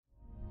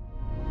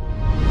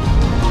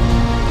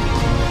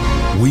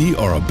We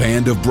are a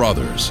band of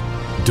brothers,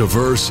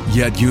 diverse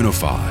yet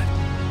unified,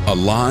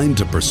 aligned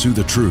to pursue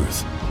the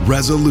truth,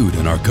 resolute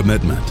in our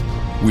commitment.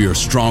 We are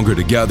stronger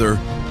together,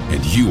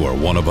 and you are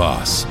one of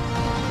us.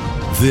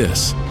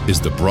 This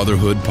is the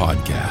Brotherhood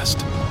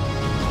Podcast.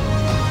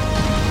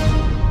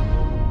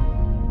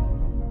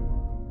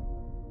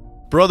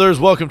 Brothers,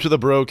 welcome to the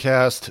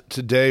Brocast.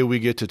 Today we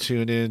get to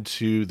tune in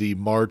to the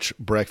March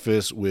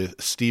breakfast with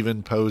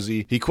Stephen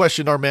Posey. He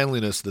questioned our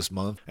manliness this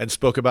month and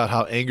spoke about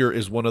how anger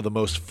is one of the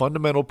most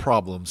fundamental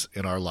problems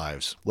in our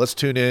lives. Let's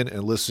tune in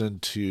and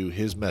listen to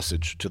his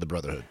message to the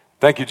Brotherhood.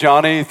 Thank you,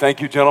 Johnny.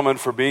 Thank you, gentlemen,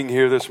 for being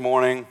here this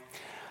morning.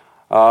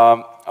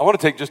 I want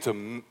to take just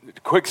a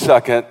quick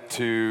second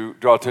to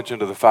draw attention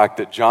to the fact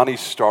that Johnny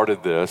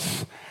started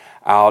this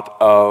out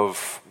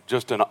of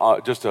just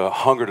a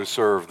hunger to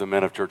serve the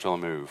men of Church on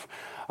the Move.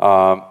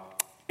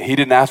 He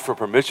didn't ask for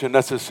permission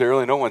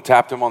necessarily. No one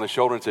tapped him on the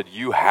shoulder and said,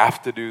 you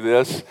have to do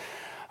this.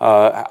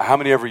 How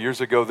many ever years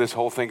ago this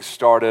whole thing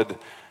started?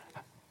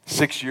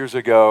 6 years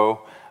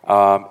ago.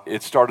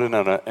 It started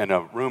in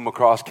a room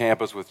across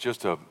campus with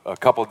just a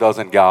couple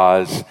dozen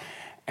guys.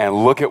 And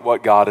look at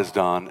what God has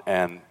done.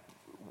 And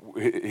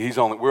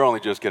we're only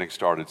just getting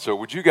started. So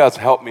would you guys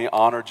help me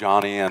honor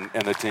Johnny and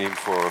the team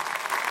for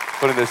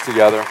putting this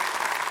together?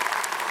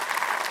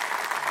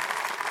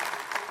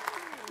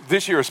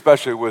 This year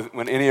especially,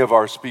 when any of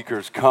our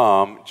speakers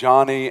come,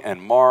 Johnny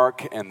and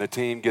Mark and the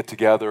team get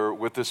together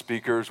with the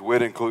speakers,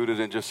 Whit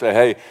included, and just say,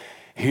 hey,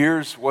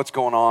 here's what's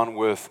going on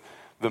with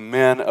the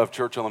men of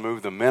Church on the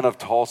Move, the men of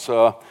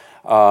Tulsa,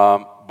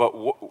 but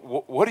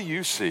what do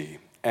you see?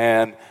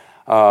 And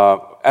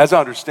as I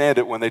understand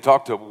it, when they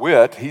talked to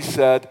Whit, he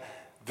said,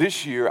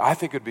 this year I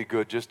think it'd be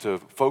good just to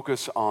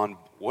focus on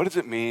what does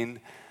it mean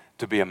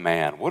to be a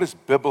man? What is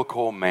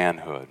biblical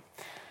manhood?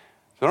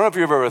 I don't know if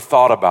you've ever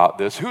thought about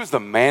this. Who's the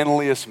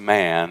manliest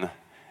man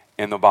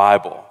in the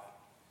Bible?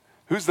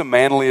 Who's the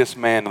manliest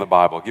man in the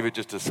Bible? I'll give you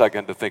just a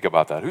second to think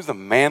about that. Who's the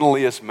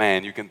manliest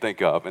man you can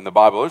think of in the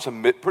Bible? There's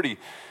some pretty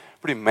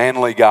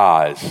manly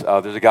guys.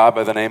 There's a guy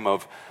by the name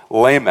of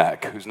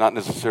Lamech, who's not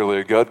necessarily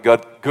a good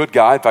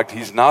guy. In fact,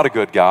 he's not a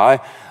good guy.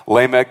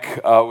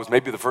 Lamech was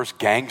maybe the first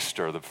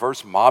gangster, the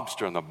first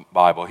mobster in the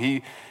Bible.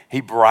 He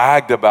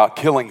bragged about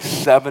killing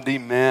 70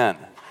 men.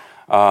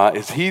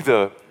 Is he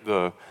the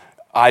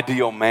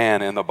ideal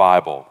man in the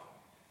Bible?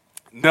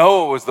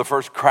 Noah was the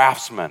first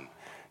craftsman.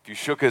 If you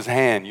shook his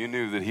hand, you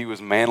knew that he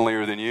was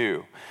manlier than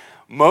you.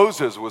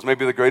 Moses was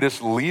maybe the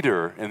greatest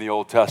leader in the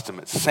Old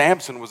Testament.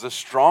 Samson was the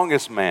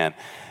strongest man.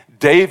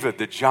 David,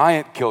 the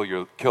giant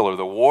killer,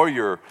 the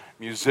warrior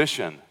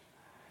musician.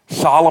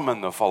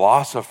 Solomon, the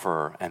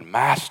philosopher and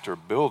master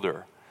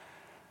builder.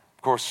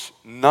 Of course,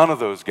 none of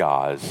those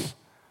guys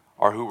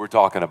are who we're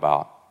talking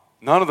about.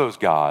 None of those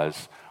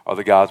guys are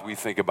the guys we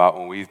think about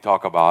when we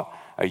talk about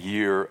a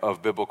year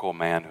of biblical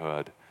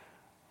manhood.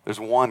 There's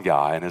one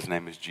guy, and his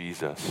name is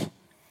Jesus.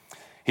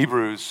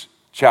 Hebrews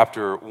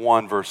chapter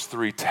 1, verse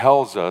 3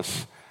 tells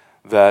us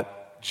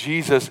that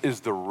Jesus is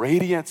the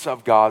radiance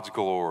of God's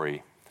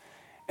glory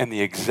and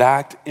the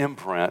exact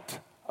imprint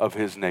of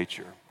his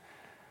nature.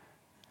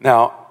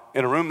 Now,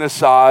 in a room this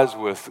size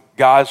with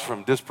guys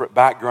from disparate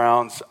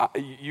backgrounds,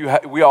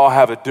 we all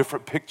have a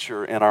different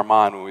picture in our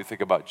mind when we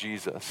think about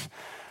Jesus.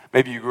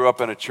 Maybe you grew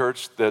up in a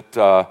church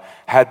that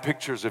had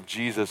pictures of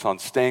Jesus on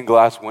stained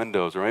glass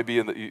windows, or maybe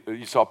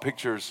you saw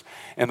pictures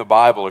in the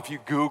Bible. If you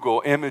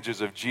Google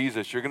images of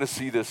Jesus, you're going to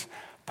see this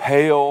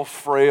pale,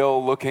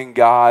 frail-looking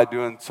guy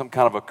doing some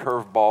kind of a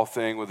curveball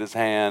thing with his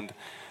hand.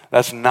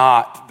 That's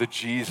not the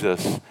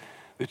Jesus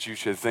that you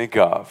should think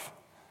of.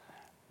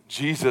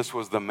 Jesus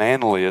was the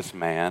manliest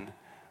man,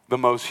 the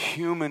most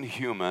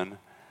human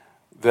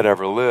that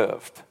ever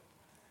lived.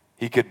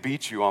 He could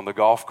beat you on the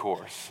golf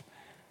course.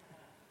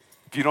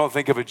 If you don't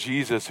think of a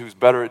Jesus who's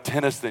better at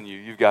tennis than you,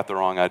 you've got the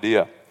wrong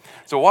idea.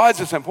 So why is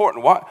this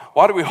important?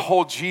 Why do we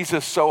hold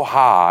Jesus so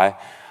high?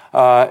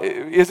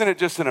 Isn't it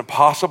just an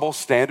impossible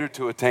standard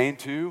to attain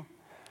to?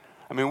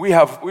 I mean, we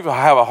have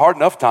a hard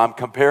enough time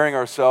comparing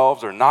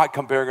ourselves or not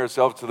comparing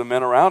ourselves to the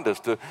men around us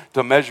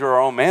to measure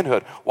our own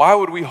manhood. Why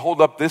would we hold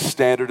up this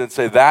standard and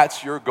say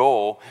that's your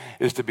goal,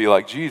 is to be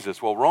like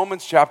Jesus? Well,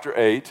 Romans chapter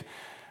 8,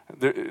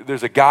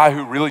 there's a guy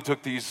who really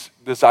took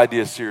this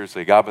idea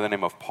seriously, a guy by the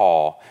name of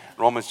Paul.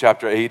 Romans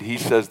chapter 8, he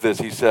says this.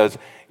 He says,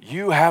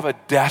 you have a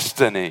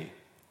destiny.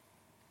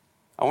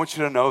 I want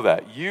you to know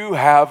that. You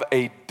have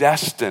a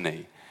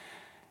destiny.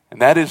 And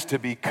that is to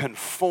be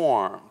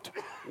conformed,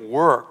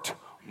 worked,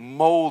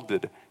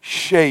 molded,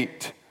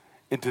 shaped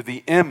into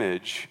the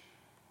image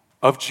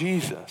of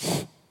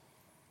Jesus.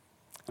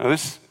 Now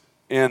this,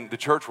 in the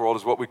church world,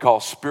 is what we call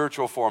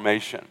spiritual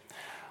formation.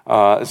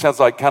 It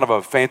sounds like kind of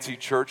a fancy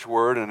church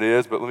word, and it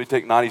is, but let me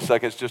take 90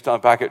 seconds just to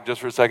unpack it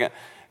just for a second.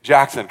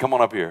 Jackson, come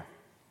on up here.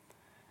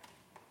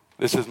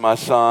 This is my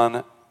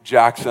son,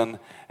 Jackson.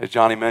 As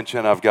Johnny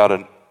mentioned, I've got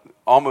an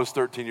almost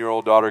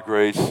 13-year-old daughter,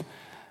 Grace.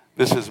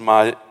 This is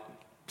my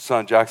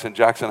son, Jackson.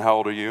 Jackson, how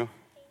old are you?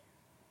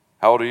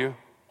 How old are you?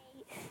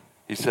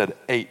 He said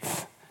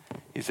 8th.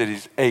 He said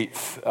he's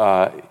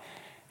 8th.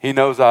 He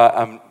knows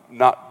I'm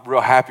not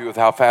real happy with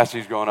how fast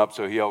he's growing up,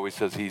 so he always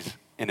says he's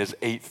in his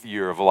 8th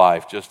year of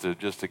life, just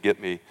to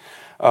get me.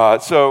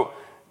 So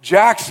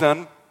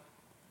Jackson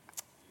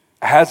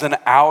has an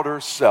outer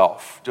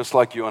self, just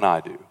like you and I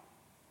do.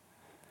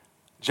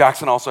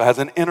 Jackson also has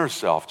an inner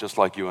self, just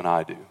like you and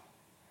I do.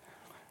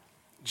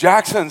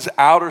 Jackson's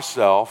outer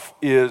self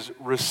is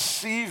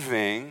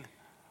receiving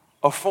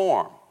a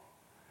form.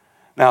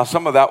 Now,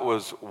 some of that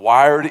was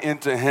wired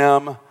into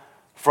him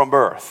from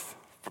birth,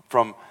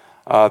 from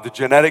the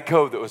genetic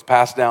code that was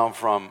passed down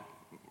from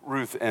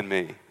Ruth and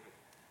me.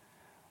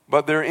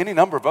 But there are any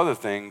number of other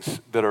things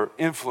that are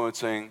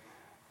influencing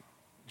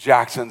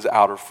Jackson's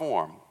outer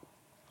form.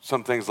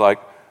 Some things like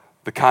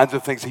the kinds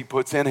of things he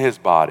puts in his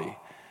body,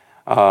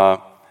 the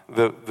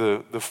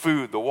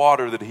food, the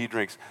water that he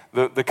drinks,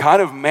 the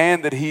kind of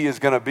man that he is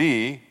going to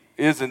be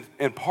is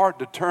in part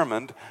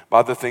determined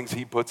by the things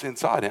he puts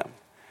inside him.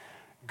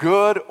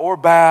 Good or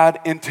bad,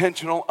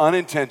 intentional,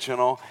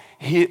 unintentional,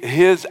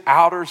 his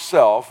outer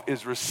self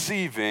is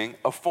receiving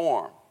a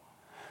form.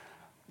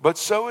 But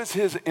so is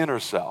his inner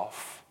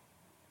self.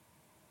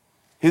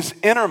 His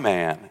inner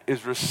man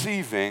is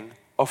receiving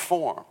a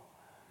form.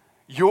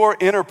 Your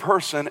inner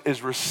person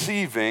is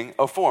receiving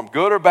a form.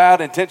 Good or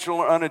bad, intentional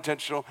or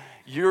unintentional,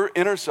 your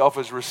inner self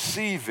is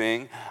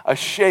receiving a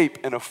shape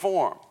and a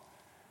form.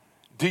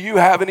 Do you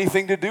have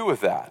anything to do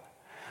with that?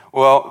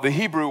 Well, the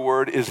Hebrew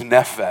word is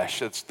nephesh.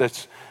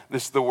 This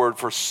is the word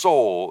for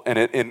soul, and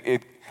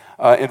it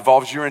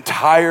involves your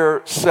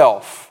entire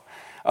self.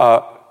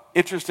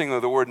 Interestingly,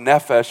 the word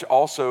nephesh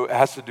also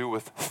has to do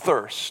with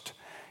thirst.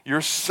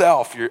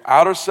 Yourself, your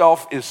outer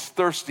self is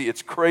thirsty,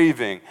 it's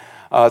craving.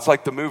 It's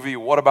like the movie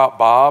What About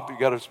Bob? You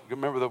got to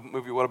remember the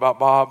movie What About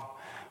Bob?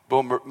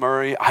 Bill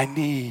Murray, I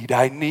need.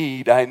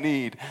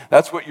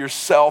 That's what your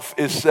self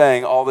is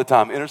saying all the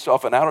time, inner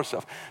self and outer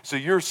self. So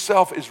your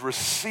self is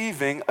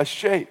receiving a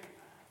shape.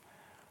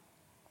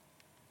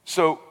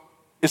 So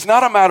it's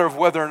not a matter of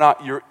whether or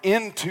not you're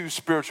into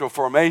spiritual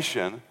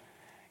formation.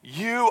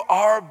 You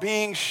are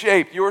being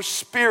shaped. Your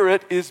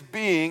spirit is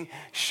being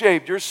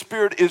shaped. Your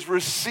spirit is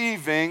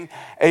receiving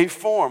a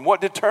form.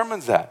 What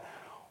determines that?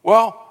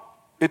 Well,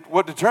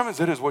 what determines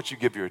it is what you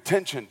give your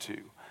attention to.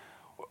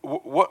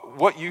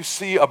 What you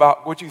see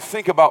about, what you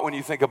think about when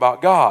you think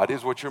about God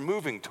is what you're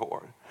moving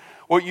toward.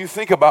 What you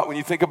think about when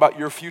you think about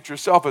your future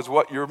self is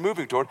what you're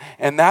moving toward,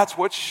 and that's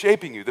what's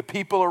shaping you. The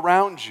people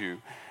around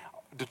you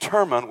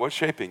determine what's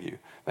shaping you.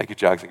 Thank you,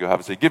 Jackson. Go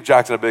have a seat. Give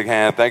Jackson a big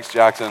hand. Thanks,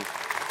 Jackson.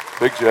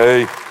 Big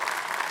J.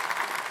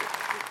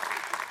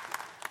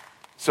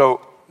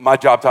 So my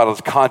job title is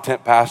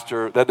content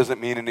pastor. That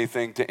doesn't mean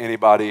anything to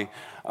anybody.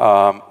 When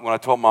I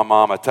told my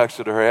mom, I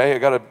texted her, hey, I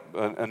got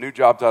a new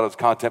job title as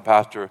content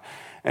pastor.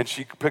 And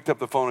she picked up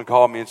the phone and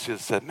called me and she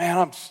said,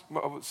 man,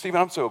 Stephen,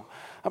 I'm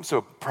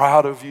so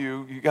proud of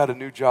you. You got a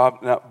new job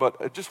now.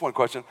 But just one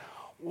question.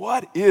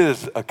 What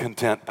is a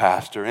content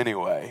pastor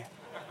anyway?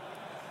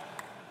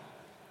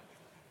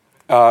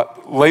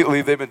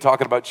 Lately, they've been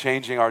talking about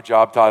changing our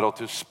job title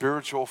to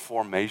spiritual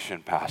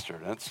formation pastor.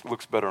 That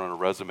looks better on a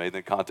resume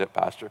than content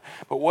pastor.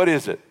 But what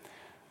is it?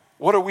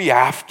 What are we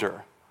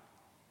after?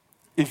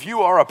 If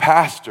you are a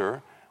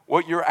pastor,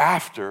 what you're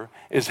after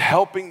is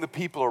helping the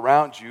people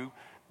around you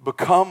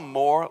become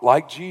more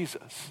like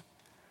Jesus.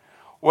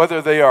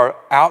 Whether they are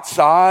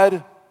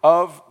outside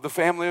of the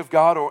family of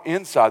God or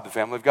inside the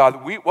family of God,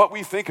 what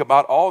we think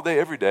about all day,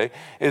 every day,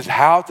 is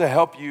how to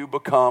help you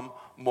become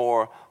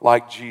more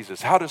like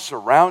Jesus. How to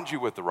surround you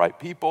with the right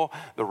people,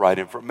 the right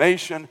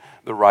information,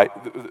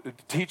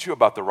 teach you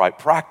about the right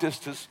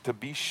practice to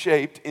be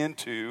shaped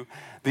into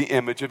the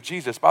image of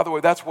Jesus. By the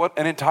way, that's what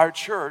an entire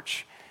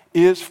church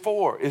is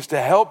for, is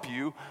to help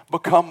you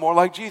become more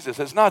like Jesus.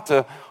 It's not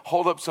to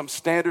hold up some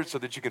standards so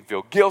that you can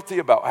feel guilty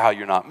about how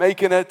you're not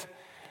making it,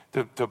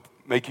 to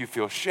make you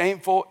feel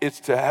shameful. It's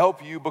to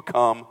help you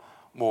become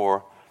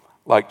more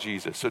like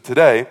Jesus. So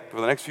today, for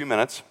the next few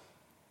minutes,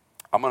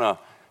 I'm going to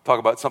talk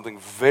about something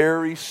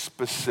very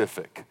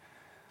specific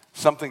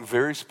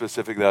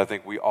that I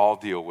think we all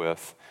deal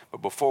with.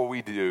 But before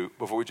we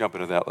jump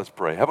into that, let's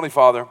pray. Heavenly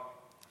Father,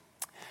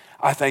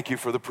 I thank you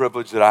for the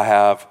privilege that I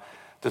have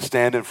to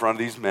stand in front of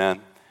these men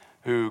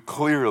who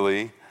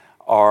clearly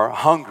are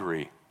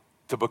hungry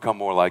to become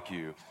more like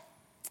you.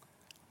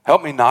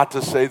 Help me not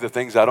to say the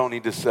things I don't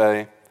need to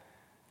say.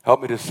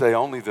 Help me to say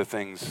only the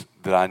things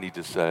that I need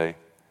to say.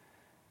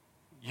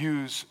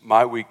 Use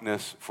my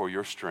weakness for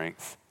your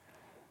strength.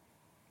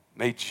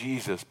 May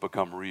Jesus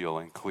become real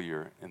and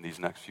clear in these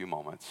next few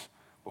moments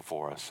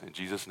before us. In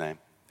Jesus' name,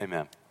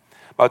 amen.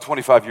 About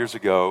 25 years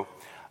ago,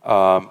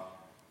 I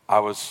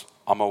was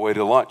on my way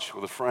to lunch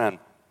with a friend.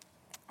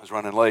 I was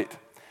running late. I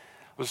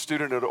was a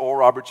student at Oral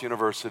Roberts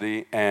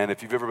University, and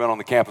if you've ever been on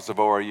the campus of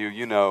ORU,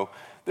 you know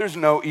there's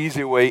no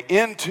easy way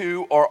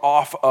into or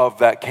off of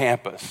that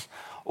campus.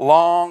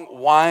 Long,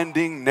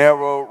 winding,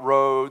 narrow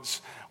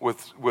roads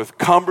with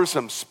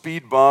cumbersome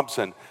speed bumps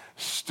and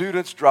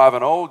students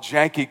driving old,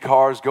 janky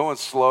cars going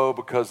slow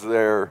because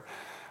they're,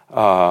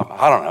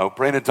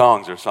 praying in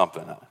tongues or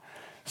something.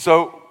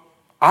 So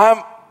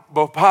I'm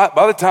But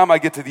by the time I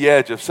get to the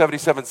edge of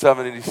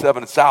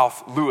 7777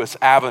 South Lewis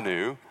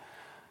Avenue,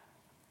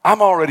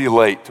 I'm already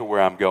late to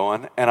where I'm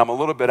going, and I'm a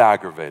little bit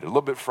aggravated, a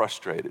little bit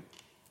frustrated.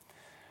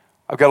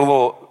 I've got a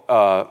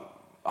little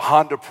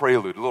Honda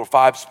Prelude, a little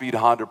 5-speed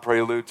Honda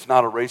Prelude. It's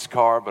not a race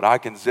car, but I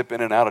can zip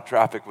in and out of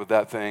traffic with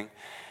that thing.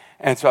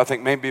 And so I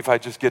think maybe if I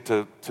just get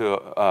to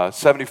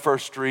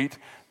 71st Street,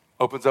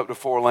 opens up to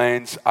 4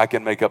 lanes, I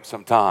can make up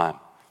some time.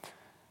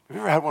 Have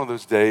you ever had one of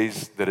those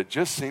days that it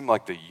just seemed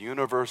like the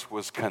universe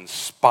was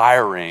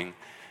conspiring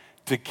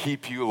to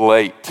keep you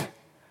late?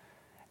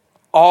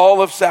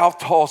 All of South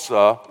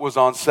Tulsa was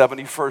on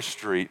 71st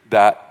Street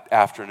that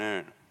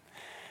afternoon.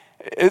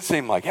 It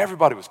seemed like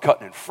everybody was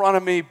cutting in front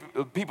of me,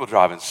 people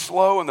driving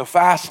slow in the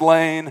fast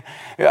lane.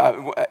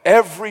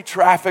 Every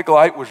traffic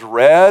light was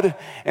red,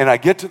 and I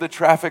get to the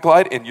traffic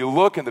light, and you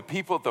look, and the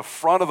people at the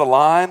front of the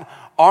line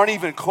aren't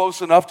even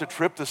close enough to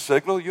trip the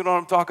signal. You know what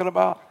I'm talking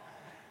about?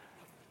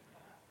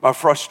 My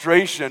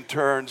frustration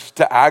turns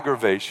to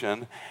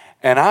aggravation,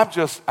 and I'm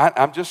just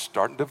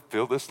starting to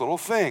feel this little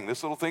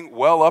thing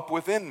well up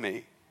within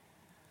me.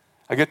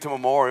 I get to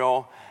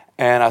Memorial,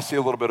 and I see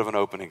a little bit of an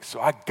opening, so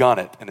I gun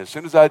it. And as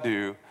soon as I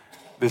do,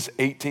 this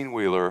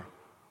 18-wheeler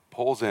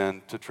pulls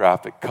into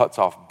traffic, cuts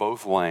off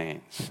both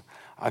lanes.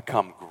 I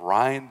come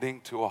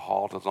grinding to a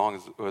halt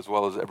as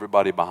well as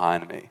everybody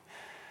behind me.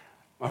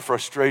 My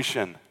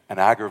frustration and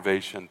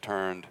aggravation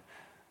turned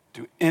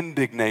to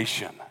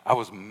indignation. I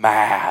was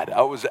mad.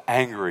 I was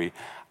angry.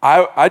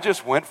 I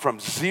just went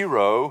from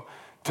 0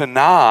 to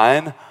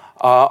 9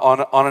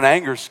 on an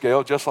anger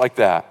scale just like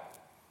that.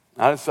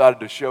 I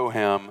decided to show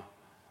him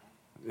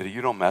that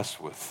you don't mess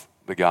with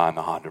the guy in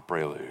the Honda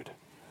Prelude.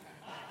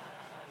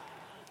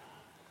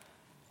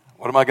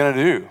 What am I going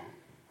to do?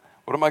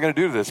 What am I going to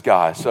do to this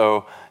guy?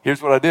 So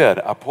here's what I did.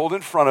 I pulled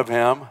in front of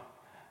him,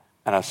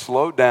 and I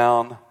slowed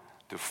down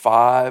to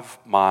 5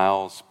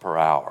 miles per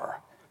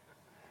hour.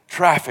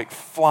 Traffic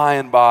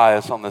flying by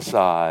us on the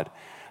side.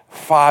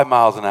 5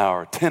 miles an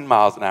hour, 10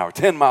 miles an hour,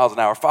 10 miles an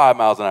hour, 5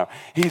 miles an hour.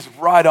 He's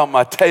right on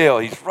my tail.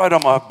 He's right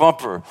on my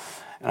bumper.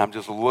 And I'm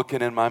just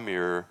looking in my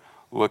mirror,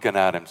 looking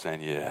at him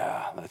saying,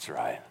 yeah, that's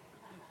right.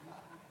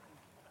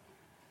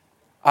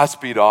 I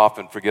speed off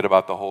and forget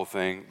about the whole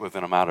thing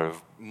within a matter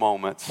of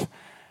moments.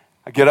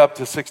 I get up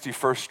to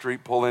 61st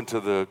Street, pull into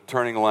the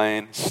turning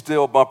lane,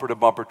 still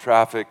bumper-to-bumper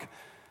traffic,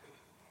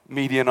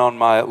 median on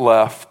my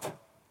left.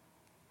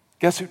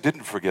 Guess who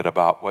didn't forget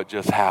about what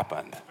just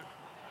happened?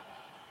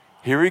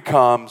 Here he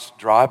comes,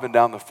 driving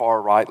down the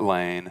far right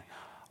lane,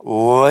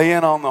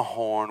 laying on the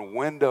horn,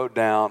 window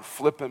down,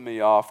 flipping me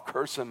off,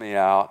 cursing me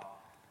out.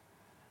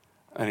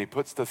 And he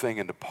puts the thing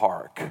into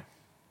park.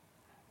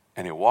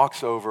 And he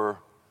walks over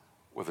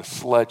with a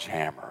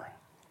sledgehammer.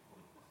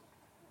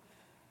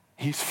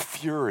 He's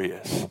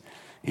furious.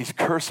 He's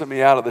cursing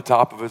me out at the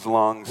top of his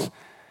lungs.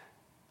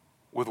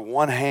 With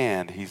one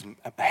hand, he's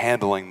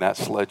handling that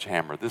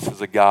sledgehammer. This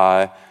is a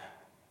guy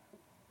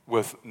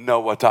with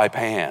Noah-type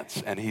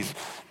hands. And he's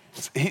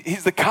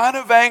the kind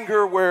of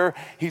anger where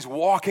he's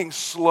walking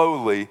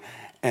slowly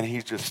and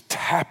he's just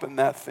tapping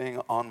that thing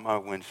on my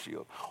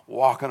windshield,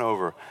 walking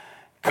over,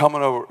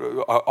 coming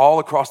over all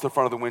across the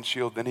front of the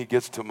windshield. Then he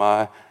gets to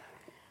my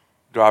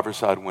driver's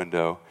side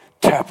window,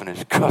 tapping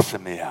his,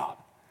 cussing me out.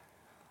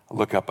 I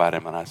look up at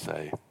him and I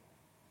say,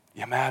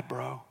 "You mad,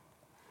 bro?"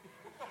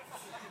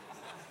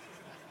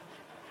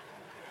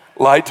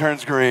 Light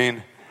turns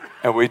green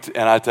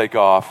and I take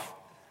off.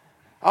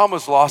 I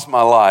almost lost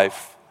my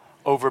life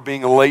over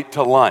being late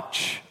to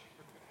lunch.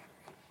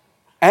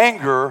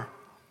 Anger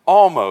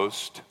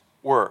almost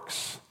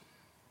works.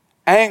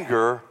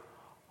 Anger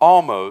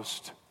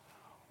almost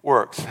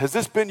works. Has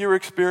this been your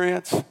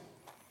experience?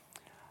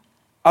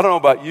 I don't know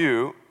about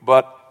you,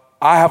 but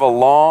I have a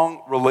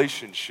long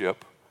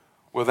relationship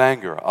with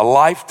anger, a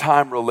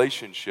lifetime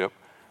relationship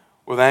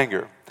with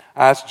anger.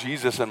 I asked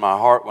Jesus in my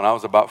heart when I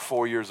was about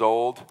 4 years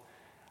old.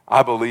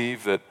 I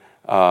believe that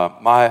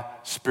my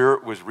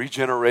spirit was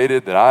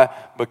regenerated, that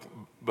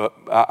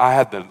I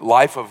had the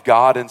life of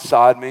God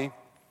inside me.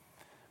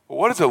 But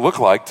what does it look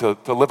like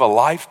to live a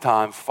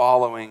lifetime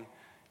following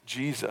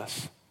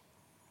Jesus?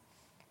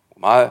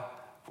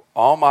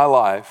 All my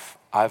life,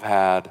 I've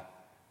had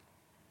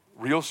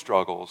real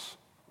struggles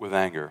with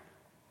anger.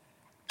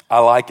 I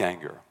like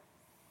anger.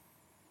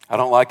 I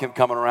don't like him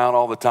coming around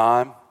all the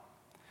time.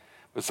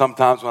 But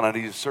sometimes when I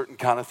need a certain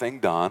kind of thing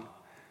done,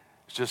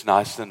 it's just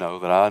nice to know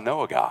that I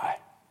know a guy.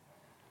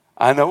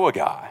 I know a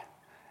guy.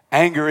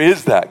 Anger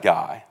is that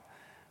guy.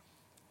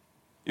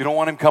 You don't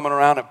want him coming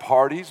around at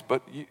parties,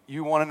 but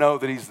you want to know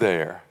that he's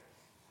there.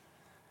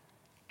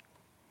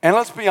 And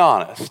let's be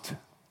honest.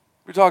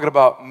 We're talking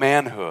about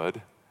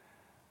manhood.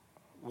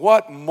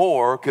 What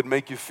more could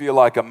make you feel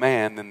like a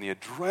man than the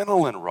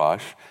adrenaline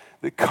rush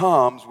that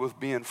comes with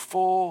being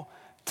full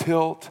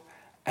tilt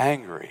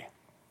angry?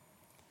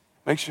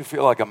 Makes you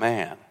feel like a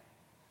man.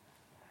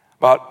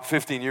 About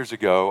 15 years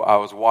ago, I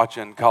was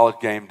watching College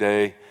Game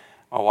Day.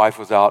 My wife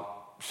was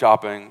out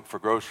shopping for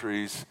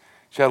groceries.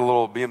 She had a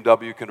little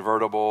BMW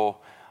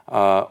convertible.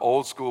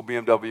 old school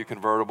BMW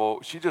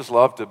convertible. She just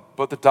loved to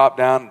put the top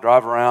down and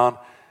drive around,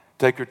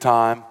 take her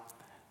time.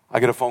 I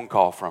get a phone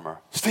call from her.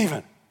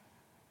 Stephen,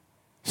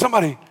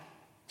 somebody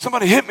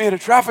hit me at a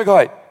traffic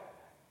light,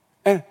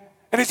 and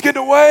he's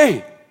getting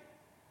away.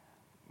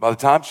 By the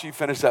time she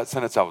finished that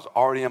sentence, I was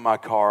already in my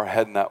car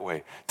heading that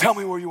way. Tell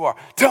me where you are.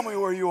 Tell me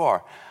where you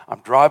are. I'm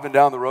driving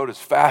down the road as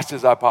fast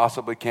as I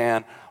possibly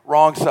can,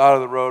 wrong side of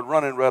the road,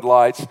 running red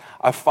lights.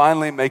 I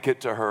finally make it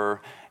to her,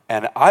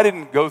 and I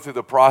didn't go through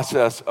the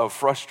process of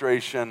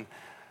frustration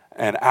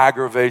and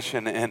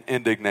aggravation and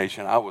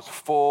indignation. I was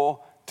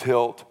full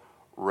tilt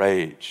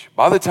rage.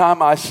 By the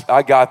time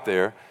I got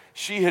there,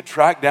 she had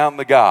tracked down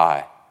the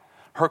guy.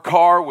 Her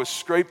car was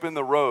scraping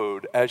the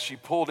road as she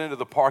pulled into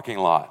the parking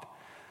lot.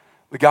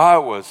 The guy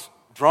was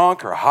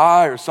drunk or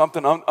high or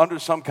something, under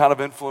some kind of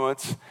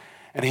influence,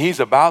 and he's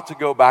about to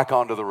go back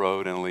onto the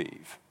road and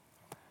leave.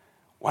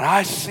 When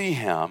I see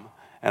him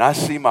and I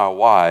see my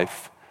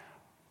wife,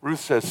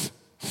 Ruth says,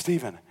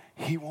 Stephen,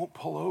 he won't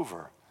pull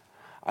over.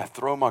 I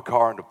throw my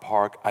car into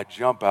park, I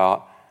jump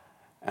out,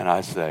 and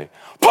I say,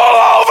 pull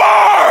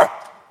over!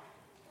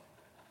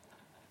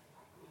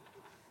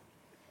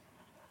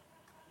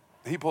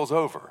 He pulls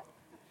over.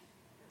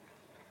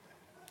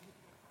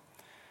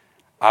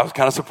 I was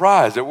kind of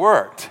surprised. It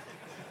worked.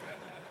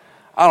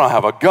 I don't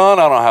have a gun.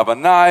 I don't have a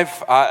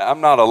knife. I'm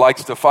not a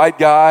likes to fight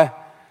guy.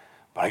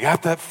 But I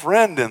got that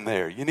friend in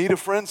there. You need a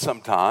friend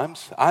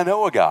sometimes. I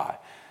know a guy.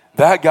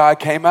 That guy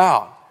came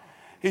out.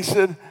 He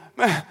said,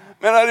 man,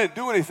 I didn't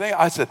do anything.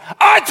 I said,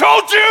 I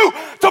told you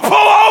to pull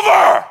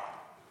over.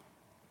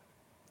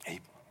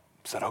 He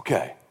said,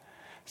 okay.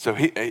 So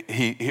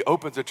he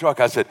opens the truck.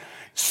 I said,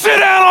 sit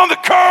down on the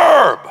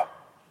curb.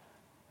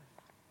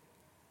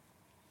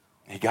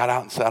 He got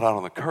out and sat out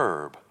on the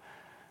curb.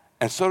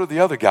 And so did the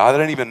other guy that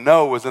I didn't even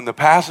know was in the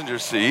passenger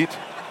seat.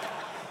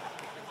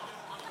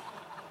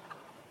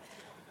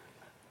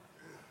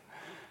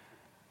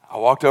 I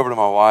walked over to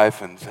my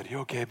wife and said, you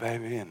okay,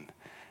 baby? And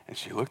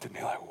she looked at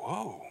me like,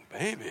 whoa,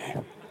 baby.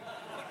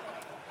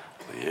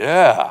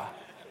 Yeah.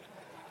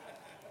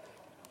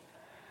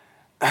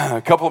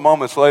 A couple of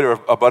moments later,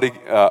 a buddy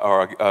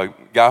or a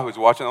guy who was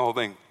watching the whole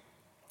thing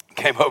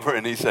came over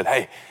and he said,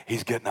 hey,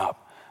 he's getting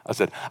up. I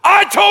said,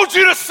 I told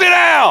you to sit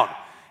down.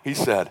 He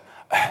said,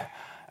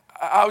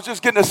 I was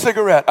just getting a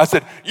cigarette. I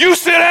said, you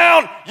sit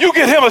down, you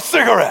get him a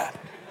cigarette.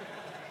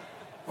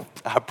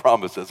 I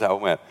promise that's how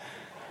it went.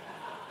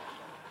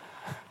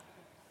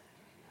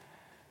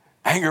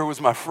 Anger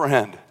was my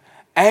friend.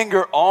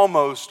 Anger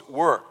almost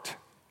worked.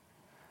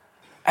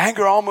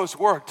 Anger almost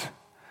worked.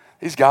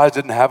 These guys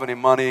didn't have any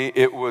money.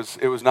 It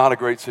was not a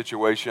great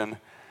situation.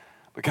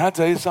 But can I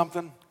tell you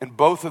something? In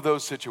both of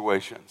those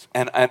situations,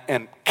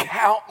 and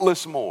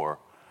countless more,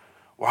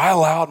 where I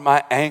allowed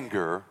my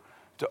anger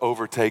to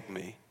overtake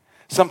me.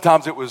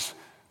 Sometimes it was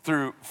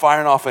through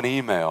firing off an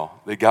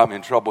email that got me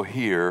in trouble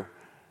here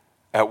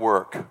at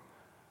work.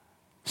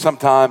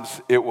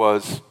 Sometimes it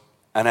was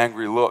an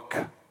angry look.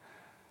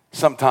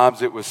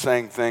 Sometimes it was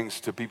saying things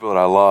to people that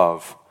I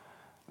love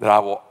that I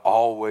will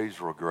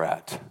always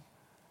regret.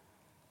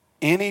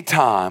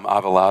 Anytime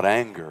I've allowed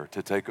anger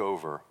to take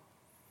over,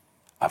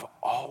 I've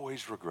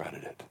always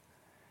regretted it.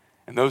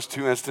 In those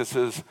two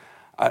instances,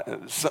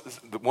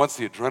 once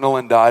the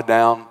adrenaline died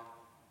down,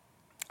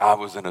 I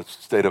was in a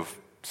state of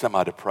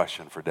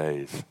semi-depression for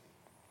days.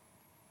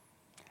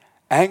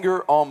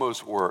 Anger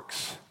almost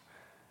works,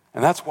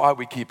 and that's why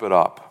we keep it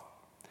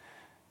up.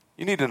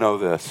 You need to know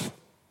this.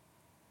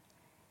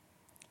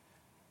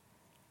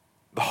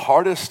 The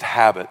hardest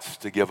habits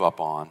to give up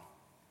on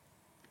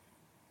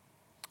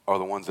are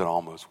the ones that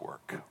almost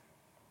work.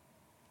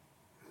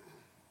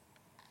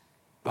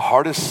 The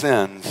hardest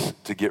sins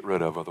to get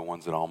rid of are the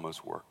ones that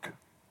almost work.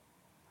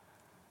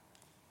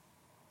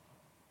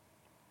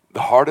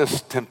 The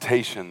hardest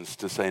temptations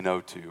to say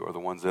no to are the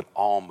ones that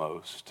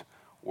almost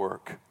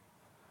work.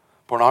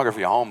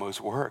 Pornography almost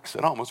works.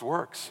 It almost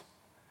works.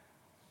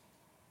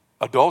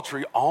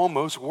 Adultery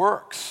almost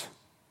works.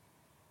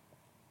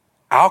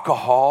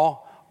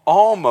 Alcohol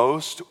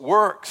almost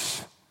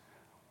works.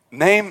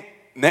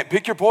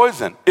 Pick your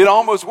poison. It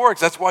almost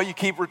works. That's why you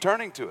keep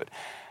returning to it.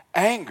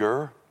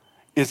 Anger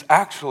is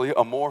actually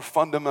a more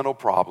fundamental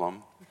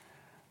problem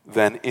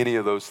than any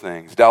of those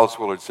things. Dallas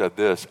Willard said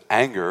this: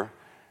 anger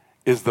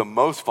is the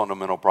most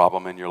fundamental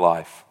problem in your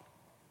life.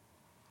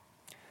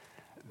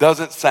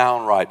 Doesn't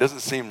sound right, doesn't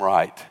seem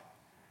right.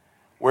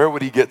 Where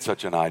would he get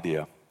such an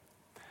idea?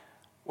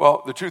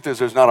 Well, the truth is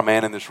there's not a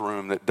man in this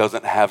room that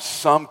doesn't have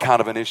some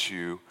kind of an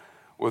issue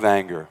with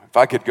anger. If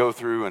I could go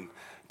through and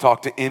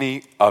talk to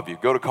any of you,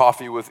 go to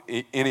coffee with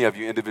any of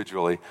you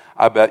individually,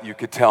 I bet you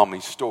could tell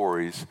me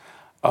stories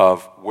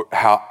of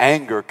how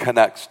anger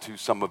connects to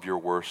some of your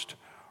worst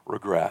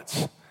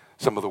regrets.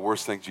 Some of the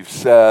worst things you've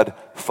said,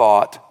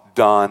 thought,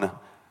 done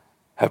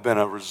have been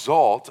a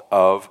result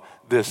of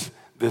this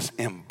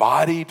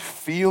embodied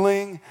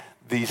feeling,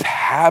 these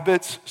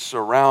habits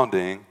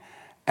surrounding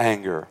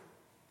anger.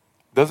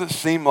 Doesn't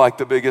seem like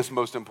the biggest,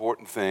 most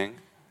important thing,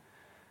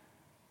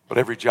 But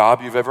every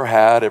job you've ever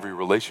had, every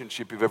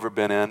relationship you've ever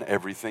been in,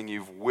 everything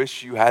you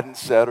wish you hadn't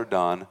said or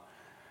done,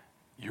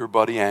 your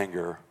buddy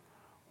anger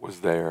was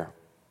there.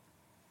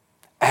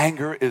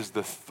 Anger is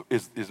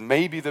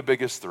maybe the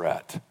biggest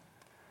threat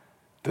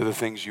to the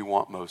things you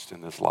want most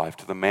in this life,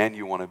 to the man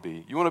you want to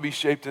be. You want to be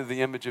shaped into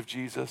the image of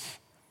Jesus?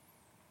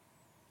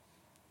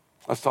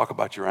 Let's talk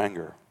about your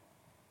anger.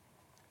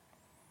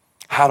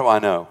 How do I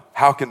know?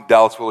 How can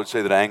Dallas Willard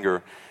say that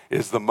anger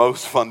is the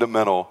most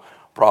fundamental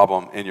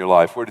problem in your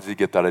life? Where does he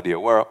get that idea?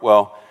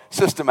 Well,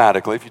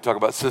 systematically, if you talk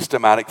about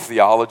systematic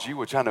theology,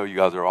 which I know you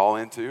guys are all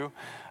into,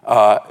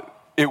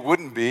 it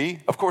wouldn't be,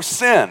 of course,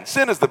 sin.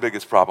 Sin is the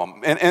biggest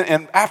problem.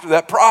 And after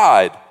that,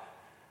 pride.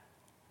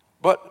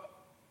 But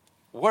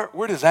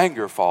where does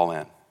anger fall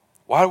in?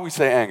 Why do we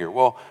say anger?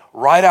 Well,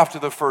 right after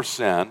the first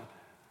sin,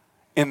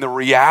 in the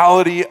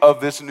reality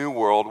of this new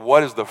world,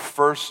 what is the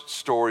first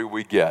story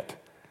we get?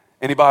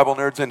 Any Bible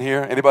nerds in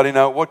here? Anybody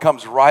know? What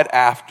comes right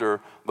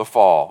after the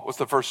fall? What's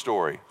the first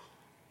story?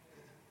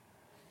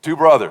 Two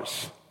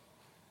brothers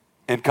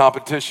in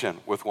competition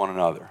with one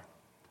another.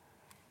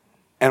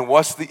 And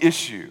what's the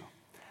issue?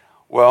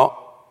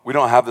 Well, we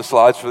don't have the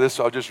slides for this,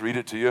 so I'll just read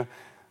it to you.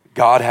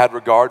 God had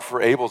regard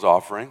for Abel's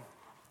offering,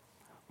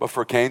 but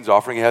for Cain's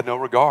offering, he had no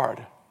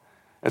regard.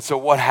 And so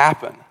what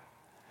happened?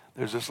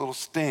 There's this little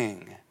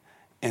sting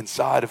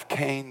inside of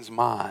Cain's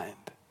mind.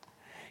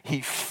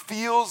 He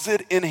feels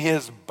it in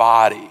his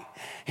body.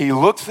 He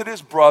looks at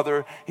his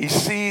brother. He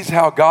sees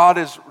how God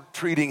is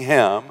treating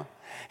him.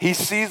 He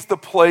sees the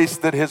place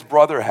that his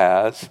brother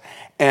has.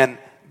 And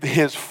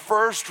his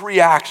first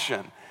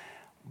reaction,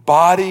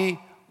 body,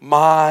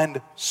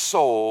 mind,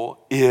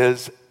 soul,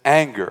 is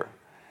anger.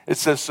 It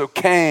says, so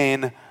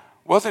Cain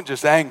wasn't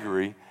just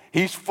angry.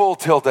 He's full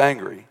tilt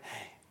angry.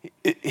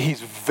 He's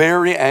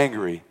very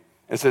angry.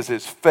 It says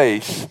his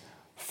face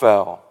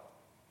fell.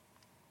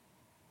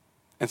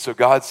 And so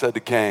God said to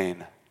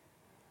Cain,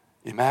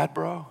 you mad,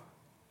 bro?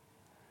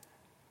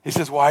 He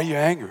says, why are you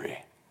angry?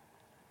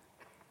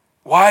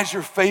 Why is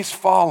your face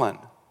fallen?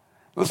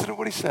 Listen to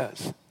what he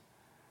says.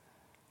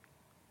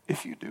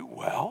 If you do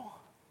well,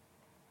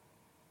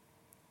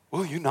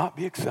 will you not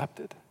be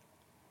accepted?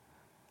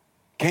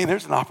 Cain,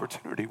 there's an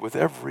opportunity with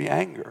every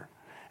anger.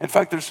 In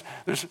fact,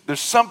 there's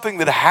something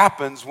that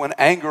happens when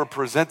anger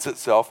presents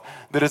itself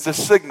that is a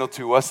signal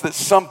to us that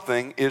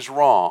something is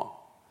wrong,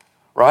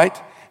 right?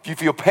 If you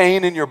feel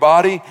pain in your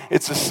body,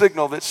 it's a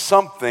signal that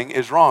something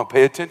is wrong.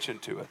 Pay attention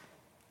to it.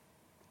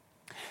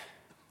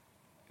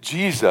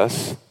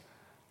 Jesus,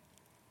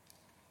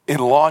 in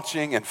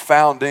launching and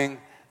founding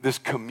this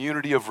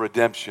community of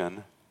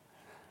redemption,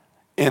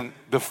 in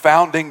the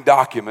founding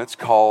documents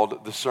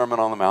called the Sermon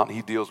on the Mount,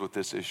 he deals with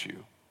this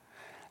issue.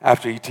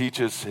 After he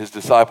teaches his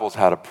disciples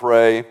how to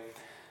pray,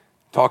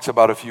 talks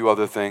about a few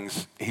other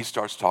things, he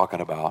starts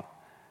talking about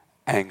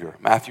anger.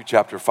 Matthew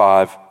chapter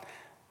 5,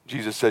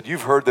 Jesus said,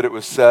 you've heard that it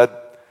was said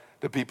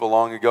to people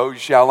long ago, you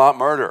shall not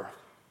murder.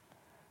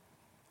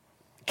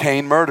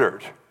 Cain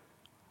murdered.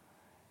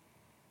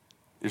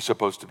 You're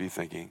supposed to be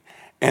thinking,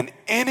 and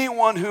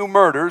anyone who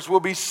murders will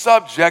be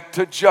subject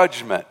to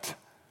judgment.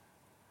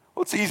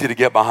 Well, it's easy to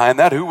get behind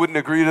that. Who wouldn't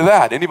agree to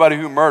that? Anybody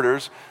who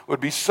murders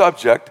would be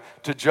subject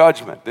to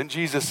judgment. Then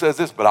Jesus says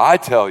this, but I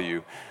tell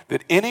you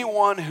that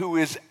anyone who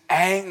is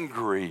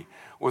angry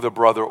with a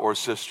brother or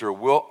sister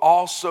will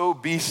also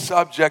be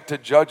subject to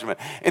judgment.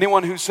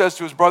 Anyone who says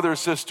to his brother or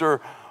sister,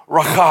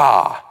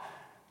 racha,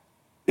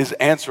 is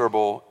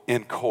answerable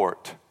in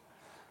court.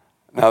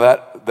 Now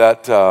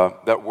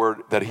that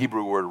word, that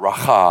Hebrew word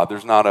racha,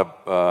 there's not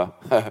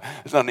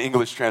an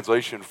English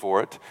translation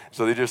for it,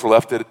 so they just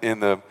left it in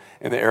the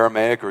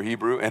Aramaic or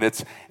Hebrew, and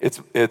it's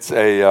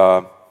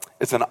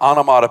an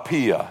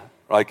onomatopoeia,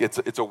 like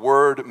it's a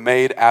word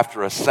made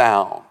after a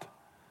sound.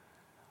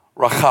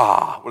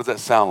 Racha, what does that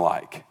sound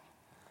like?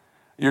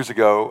 Years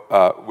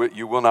ago,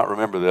 you will not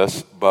remember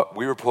this, but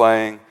we were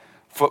playing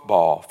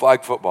football,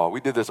 flag football.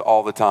 We did this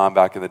all the time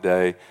back in the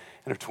day.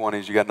 In our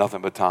 20s, you got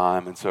nothing but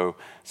time. And so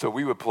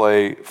we would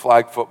play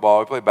flag football,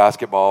 we play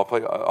basketball,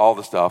 play all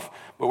the stuff.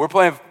 But we're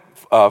playing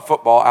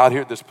football out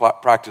here at this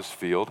practice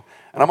field,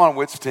 and I'm on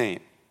Whit's team.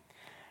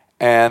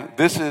 And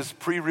this is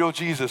pre-real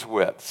Jesus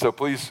Whit, so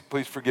please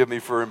forgive me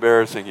for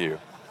embarrassing you.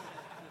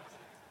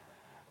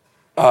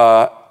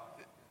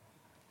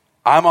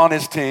 I'm on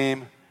his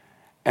team,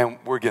 and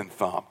we're getting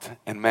thumped.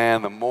 And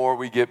man, the more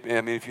we get,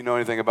 if you know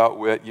anything about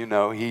Whit, you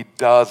know he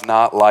doesn't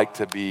like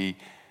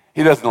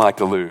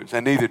to lose,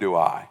 and neither do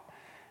I.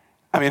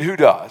 Who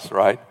does,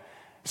 right?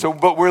 So,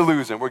 but we're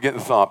losing, we're getting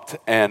thumped,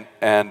 and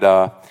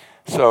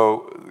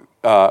so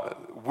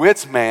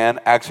Whit's man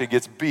actually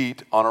gets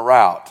beat on a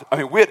route.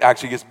 Whit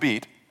actually gets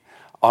beat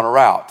on a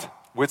route.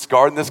 Whit's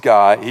guarding this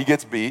guy, he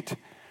gets beat,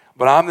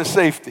 but I'm the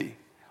safety.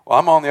 Well,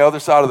 I'm on the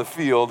other side of the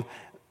field,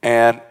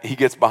 and he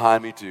gets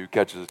behind me too,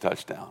 catches a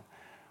touchdown.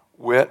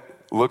 Whit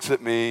looks at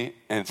me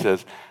and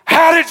says,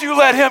 how did you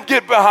let him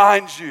get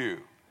behind you?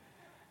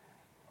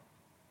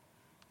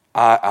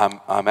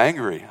 I'm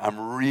angry.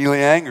 I'm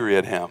really angry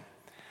at him.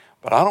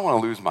 But I don't want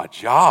to lose my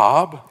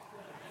job.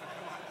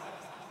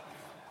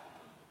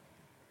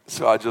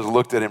 So I just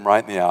looked at him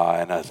right in the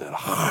eye and I said,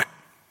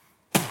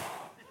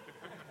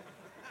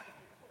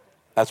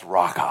 that's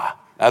raka.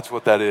 That's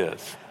what that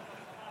is.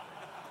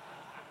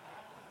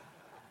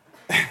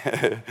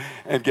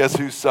 And guess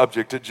who's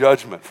subject to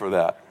judgment for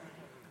that?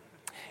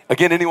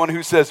 Again, anyone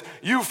who says,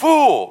 you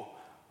fool,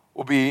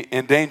 will be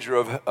in danger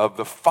of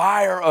the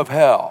fire of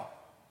hell.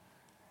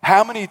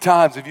 How many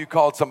times have you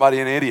called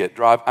somebody an idiot?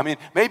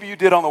 Maybe you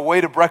did on the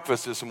way to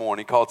breakfast this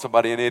morning, called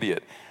somebody an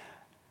idiot.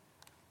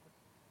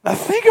 Now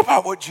think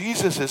about what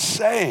Jesus is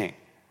saying.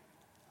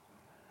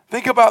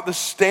 Think about the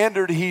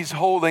standard he's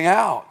holding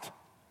out.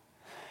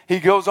 He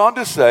goes on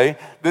to say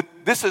that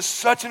this is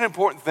such an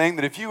important thing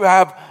that if you're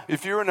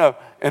in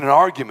an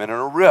argument, in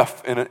a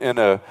riff,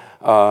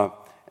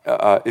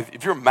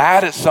 if you're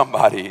mad at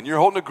somebody and you're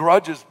holding a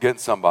grudge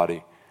against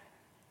somebody,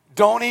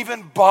 don't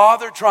even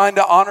bother trying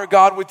to honor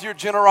God with your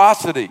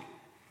generosity.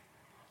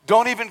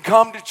 Don't even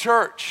come to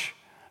church.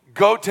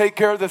 Go take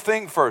care of the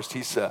thing first,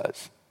 he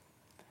says.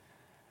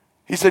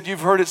 He said,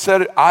 you've heard it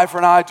said, eye for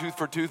an eye, tooth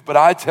for tooth, but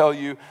I tell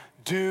you,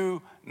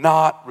 do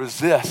not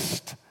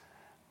resist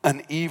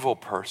an evil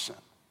person.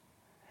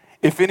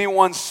 If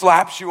anyone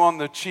slaps you on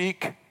the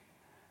cheek,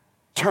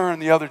 turn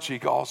the other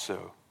cheek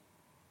also.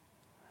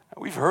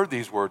 Now, we've heard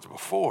these words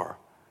before,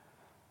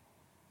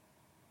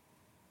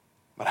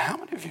 but how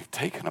many of you have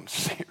taken them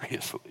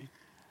seriously?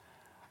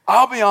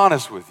 I'll be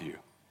honest with you.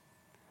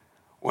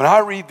 When I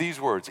read these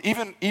words,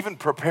 even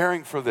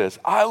preparing for this,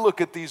 I look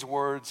at these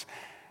words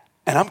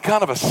and I'm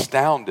kind of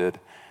astounded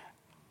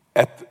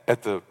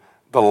at the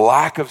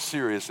lack of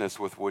seriousness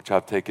with which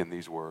I've taken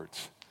these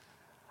words.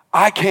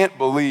 I can't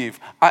believe,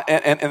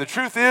 and the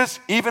truth is,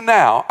 even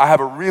now, I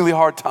have a really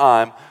hard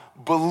time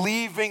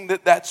believing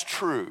that that's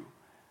true.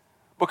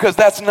 Because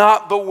that's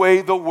not the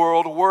way the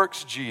world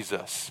works,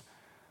 Jesus.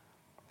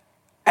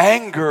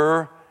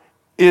 Anger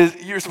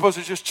you're supposed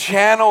to just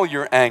channel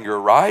your anger,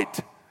 right?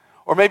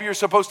 Or maybe you're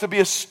supposed to be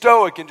a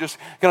stoic and just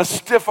kind of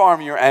stiff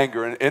arm your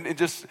anger and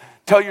just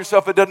tell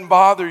yourself it doesn't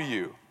bother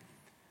you.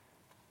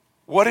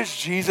 What is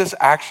Jesus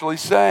actually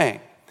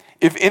saying?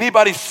 If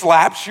anybody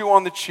slaps you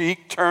on the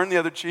cheek, turn the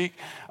other cheek.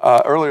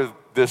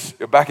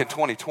 Back in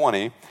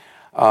 2020,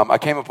 I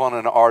came upon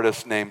an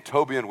artist named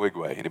Toby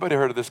Nwigwe. Anybody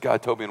heard of this guy,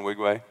 Toby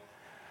Nwigwe?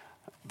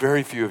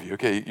 Very few of you.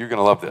 Okay, you're going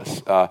to love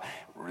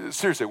this.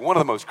 Seriously, one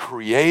of the most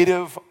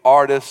creative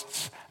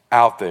artists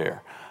out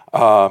there.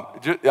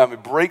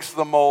 Breaks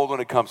the mold when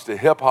it comes to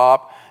hip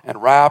hop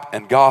and rap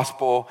and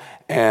gospel.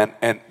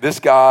 And this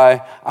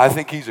guy, I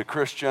think he's a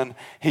Christian.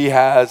 He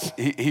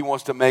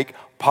wants to make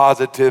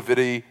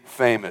positivity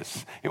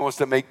famous. He wants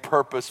to make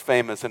purpose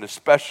famous, and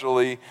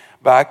especially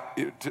back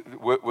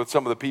with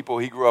some of the people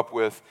he grew up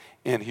with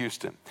in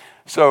Houston.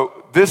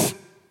 So this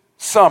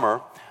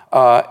summer,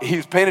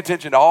 he's paying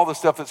attention to all the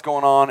stuff that's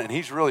going on, and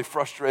he's really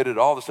frustrated at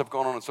all the stuff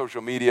going on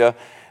social media.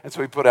 And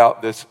so he put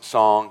out this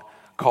song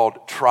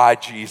called Try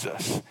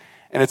Jesus.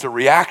 And it's a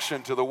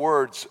reaction to the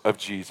words of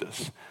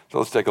Jesus. So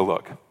let's take a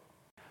look.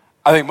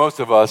 I think most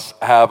of us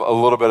have a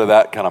little bit of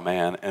that kind of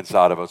man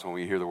inside of us when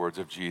we hear the words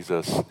of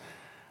Jesus.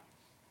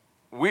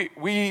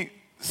 We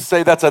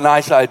say that's a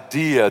nice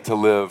idea to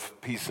live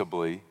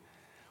peaceably.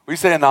 We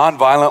say a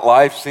nonviolent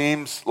life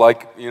seems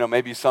like,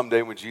 maybe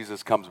someday when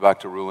Jesus comes back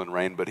to rule and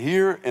reign. But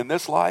here in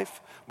this life,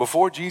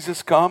 before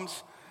Jesus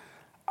comes,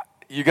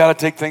 you got to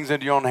take things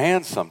into your own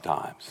hands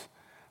sometimes.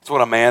 That's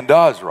what a man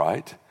does,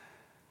 right?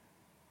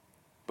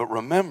 But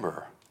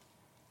remember,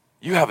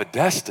 you have a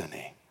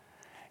destiny.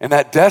 And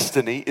that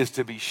destiny is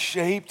to be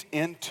shaped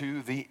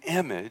into the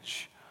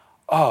image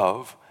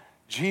of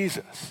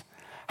Jesus.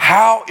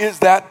 How is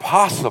that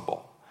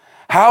possible?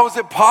 How is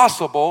it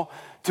possible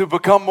to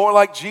become more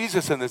like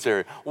Jesus in this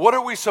area? What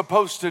are we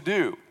supposed to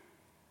do?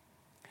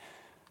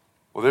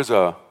 Well, there's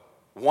a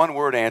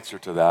one-word answer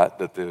to that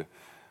the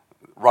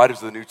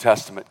writers of the New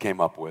Testament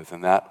came up with,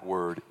 and that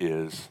word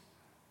is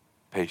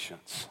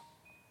patience.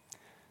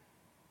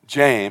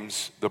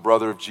 James, the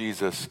brother of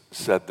Jesus,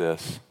 said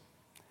this.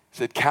 He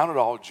said, "Count it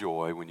all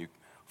joy when you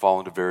fall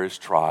into various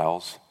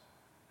trials,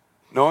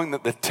 knowing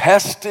that the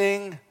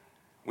testing,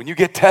 when you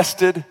get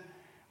tested,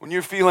 when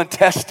you're feeling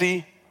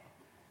testy,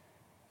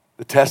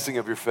 the testing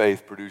of your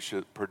faith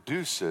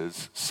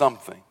produces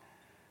something."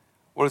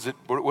 What does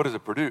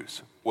it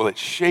produce? Well, it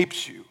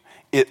shapes you.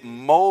 It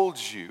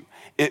molds you.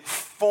 It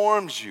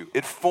forms you.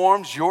 It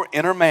forms your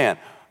inner man.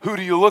 Who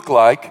do you look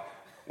like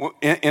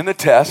in the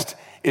test?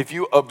 If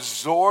you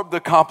absorb the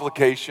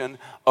complication,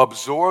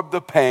 absorb the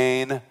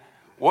pain,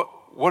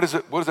 what does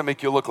it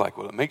make you look like?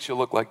 Well, it makes you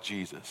look like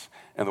Jesus.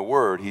 And the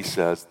word, he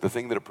says, the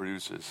thing that it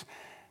produces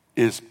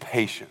is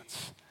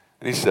patience.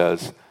 And he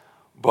says,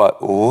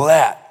 but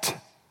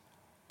let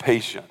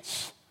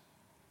patience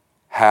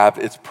have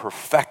its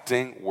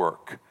perfecting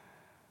work.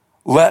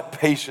 Let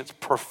patience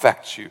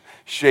perfect you,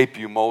 shape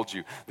you, mold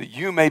you, that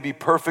you may be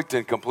perfect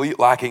and complete,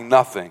 lacking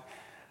nothing.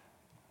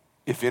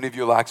 If any of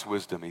you lacks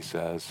wisdom, he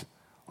says,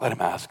 let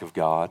him ask of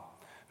God,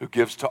 who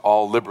gives to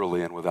all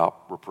liberally and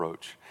without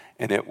reproach,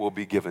 and it will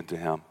be given to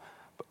him.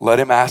 But let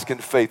him ask in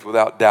faith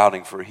without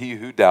doubting, for he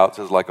who doubts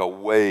is like a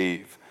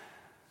wave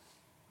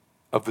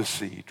of the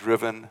sea,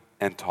 driven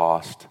and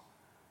tossed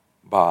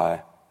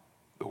by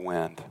the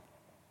wind.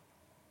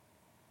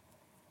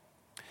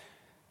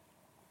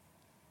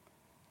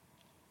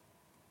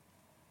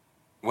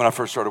 When I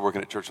first started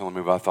working at Church on the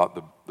Move, I thought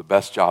the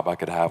best job I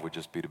could have would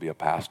just be to be a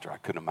pastor. I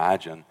couldn't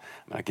imagine.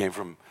 I came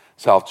from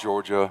South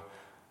Georgia,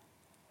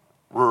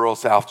 rural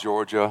South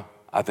Georgia.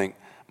 I think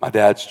my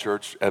dad's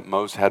church at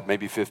most had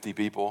maybe 50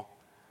 people.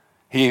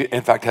 He,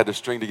 in fact, had to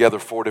string together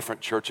 4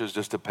 different churches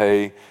just to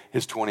pay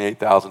his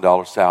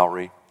 $28,000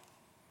 salary.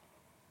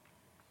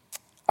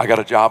 I got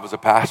a job as a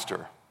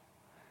pastor.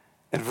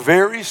 And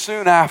very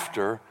soon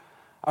after,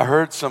 I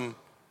heard some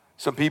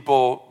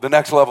people, the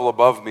next level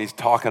above me,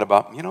 talking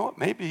about, you know what,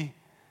 maybe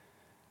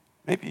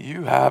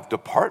you have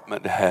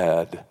department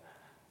head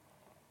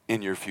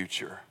in your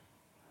future.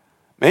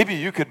 Maybe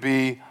you could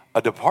be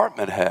a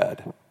department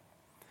head. And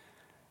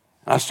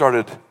I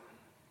started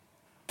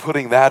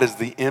putting that as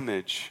the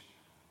image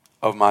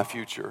of my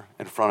future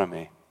in front of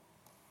me.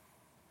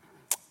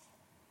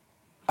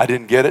 I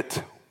didn't get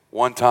it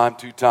 1 time,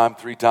 2 times,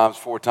 3 times,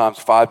 4 times,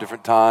 5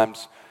 different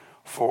times.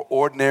 For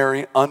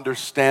ordinary,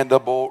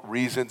 understandable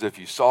reasons. If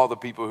you saw the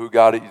people who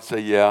got it, you'd say,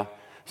 yeah,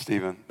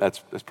 Stephen,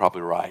 that's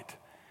probably right.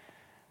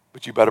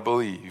 But you better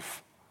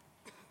believe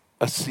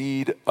a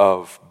seed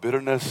of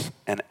bitterness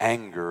and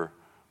anger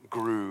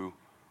grew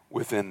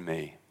within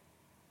me.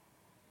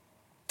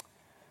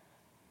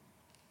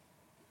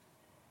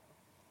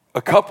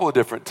 A couple of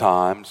different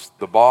times,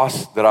 the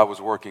boss that I was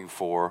working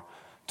for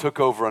took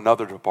over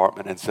another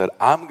department and said,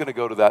 I'm going to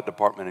go to that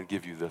department and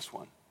give you this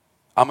one.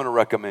 I'm going to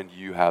recommend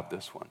you have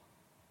this one.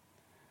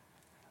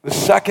 The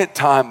second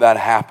time that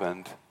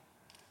happened,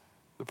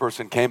 the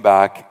person came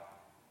back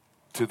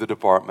to the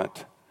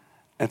department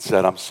and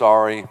said, I'm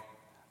sorry,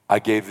 I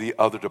gave the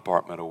other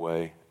department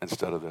away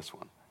instead of this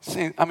one.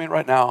 See,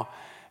 right now,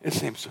 it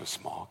seems so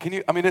small.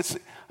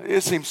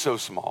 It seems so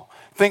small.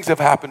 Things have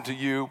happened to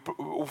you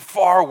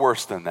far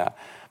worse than that.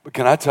 But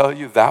can I tell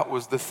you, that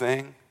was the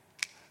thing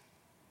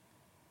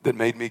that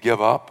made me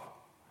give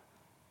up?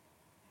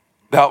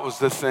 That was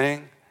the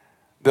thing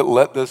that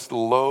let this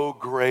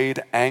low-grade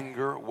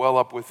anger well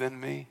up within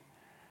me.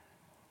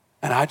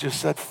 And I just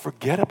said,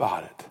 forget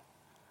about it.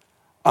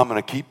 I'm going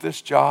to keep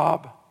this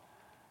job,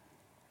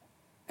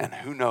 and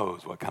who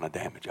knows what kind of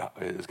damage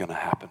is going to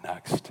happen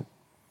next.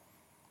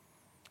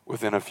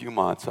 Within a few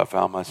months, I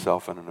found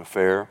myself in an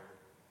affair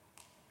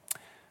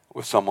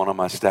with someone on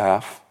my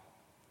staff.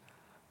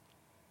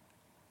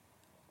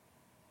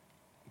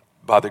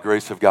 By the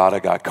grace of God, I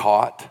got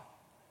caught.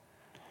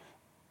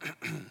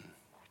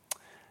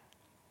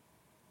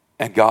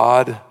 And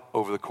God,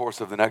 over the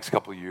course of the next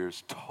couple of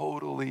years,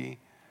 totally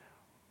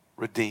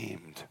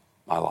redeemed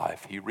my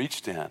life. He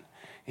reached in.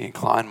 He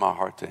inclined my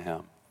heart to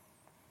him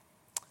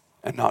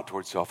and not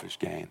towards selfish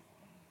gain.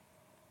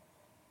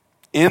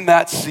 In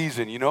that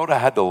season, you know what I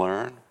had to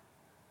learn?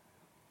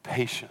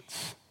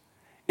 Patience.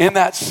 In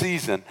that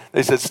season,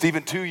 they said,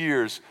 Stephen, 2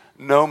 years,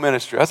 no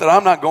ministry. I said,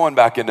 I'm not going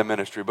back into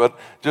ministry, but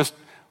just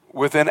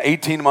within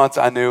 18 months,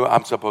 I knew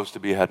I'm supposed to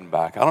be heading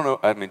back. I don't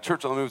know,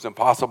 Church on the Move is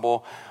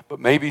impossible,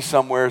 but maybe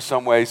somewhere,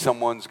 some way,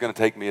 someone's going to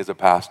take me as a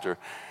pastor.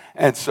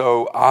 And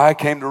so I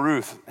came to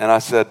Ruth, and I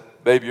said,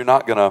 babe, you're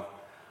not going to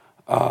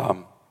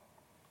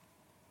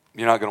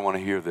want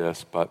to hear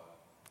this, but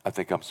I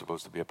think I'm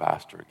supposed to be a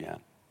pastor again.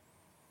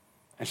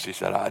 And she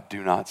said, I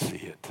do not see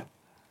it.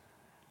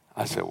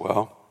 I said,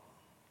 well,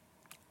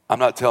 I'm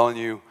not telling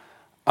you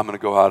I'm going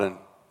to go out and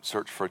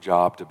search for a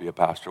job to be a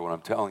pastor. What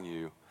I'm telling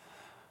you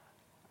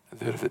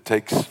that if it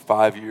takes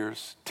 5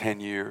 years, 10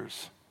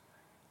 years,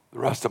 the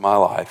rest of my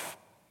life,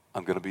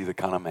 I'm going to be the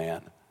kind of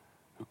man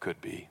who could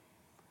be.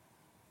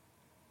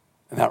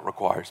 And that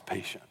requires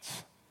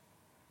patience.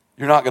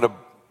 You're not going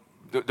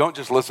to, don't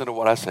just listen to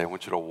what I say. I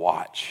want you to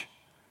watch.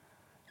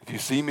 If you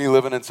see me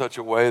living in such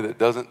a way that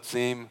doesn't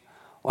seem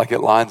like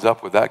it lines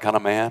up with that kind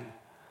of man,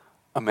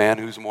 a man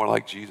who's more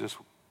like Jesus,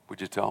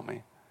 would you tell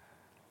me?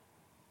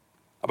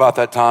 About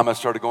that time, I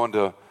started going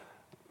to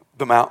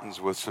the mountains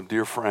with some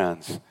dear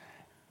friends.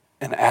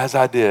 And as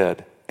I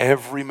did,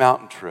 every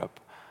mountain trip,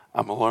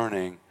 I'm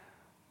learning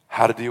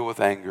how to deal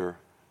with anger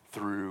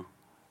through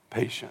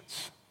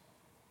patience.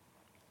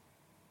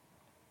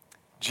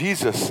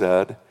 Jesus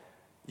said,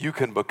 you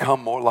can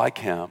become more like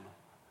him.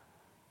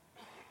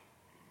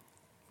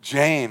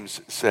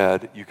 James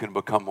said, you can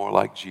become more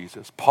like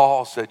Jesus.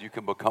 Paul said, you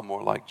can become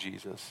more like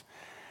Jesus.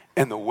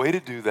 And the way to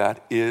do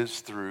that is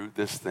through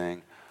this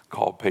thing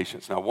called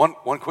patience. Now,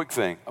 one quick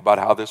thing about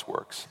how this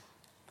works.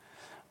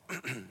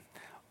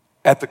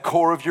 At the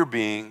core of your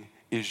being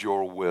is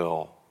your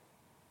will.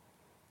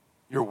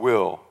 Your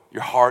will,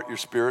 your heart, your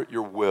spirit,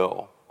 your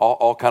will,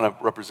 all kind of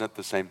represent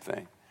the same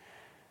thing.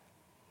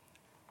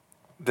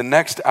 The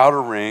next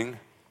outer ring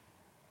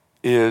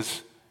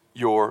is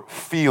your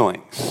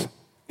feelings.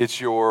 It's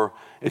your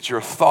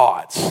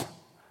thoughts.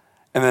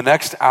 And the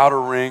next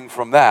outer ring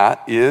from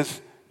that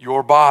is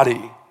your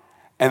body.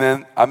 And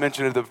then I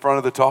mentioned at the front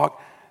of the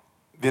talk,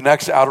 the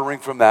next outer ring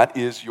from that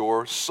is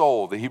your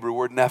soul, the Hebrew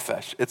word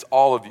nephesh. It's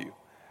all of you.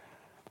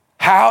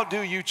 How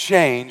do you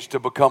change to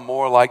become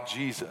more like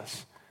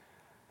Jesus?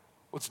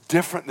 What's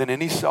different than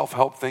any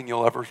self-help thing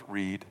you'll ever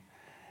read?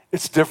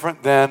 It's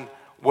different than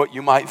what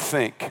you might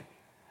think.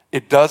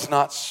 It does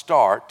not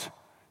start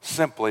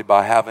simply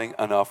by having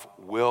enough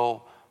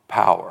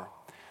willpower.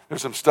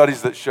 There's some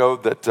studies that show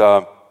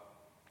that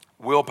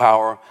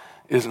willpower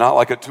is not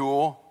like a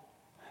tool.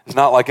 It's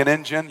not like an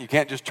engine. You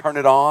can't just turn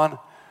it on.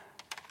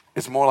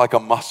 It's more like a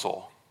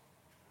muscle.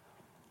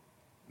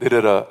 They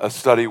did a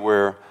study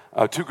where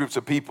two groups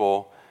of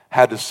people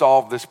had to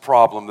solve this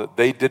problem that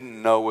they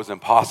didn't know was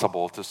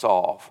impossible to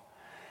solve.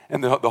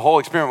 And the whole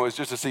experiment was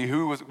just to see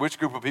which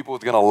group of people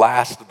was going to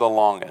last the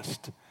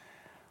longest.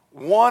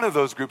 One of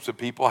those groups of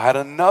people had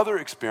another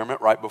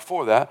experiment right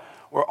before that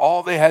where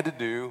all they had to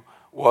do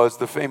was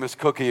the famous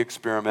cookie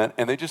experiment,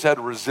 and they just had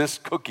to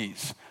resist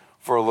cookies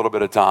for a little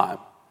bit of time.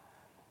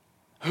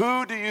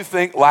 Who do you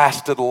think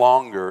lasted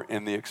longer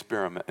in the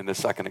experiment, in the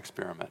second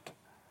experiment?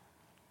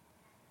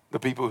 The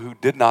people who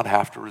did not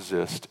have to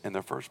resist in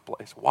the first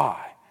place.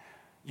 Why?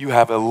 You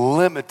have a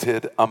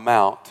limited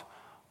amount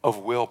of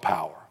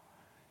willpower.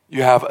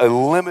 You have a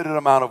limited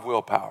amount of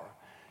willpower.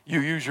 You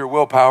use your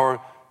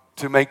willpower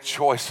to make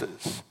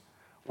choices.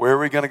 Where are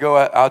we going to go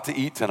out to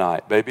eat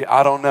tonight, baby?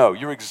 I don't know.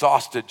 You're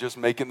exhausted just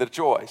making the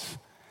choice.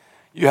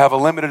 You have a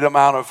limited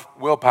amount of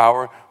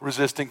willpower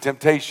resisting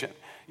temptation.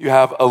 You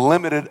have a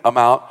limited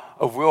amount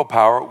of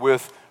willpower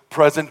with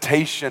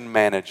presentation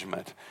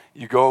management.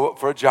 You go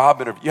for a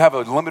job interview. You have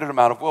a limited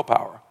amount of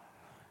willpower.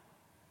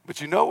 But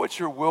you know what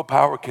your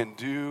willpower can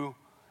do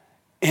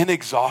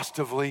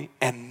inexhaustively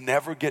and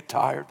never get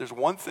tired? There's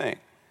one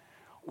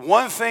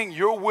thing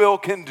your will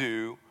can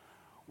do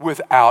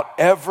without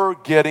ever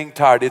getting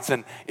tired.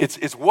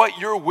 It's what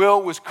your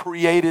will was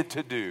created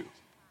to do.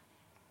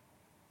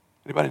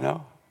 Anybody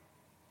know?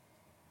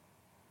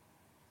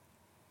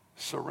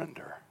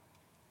 Surrender.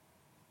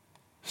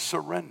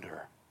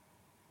 Surrender.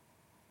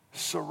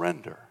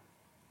 Surrender.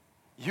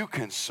 You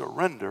can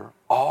surrender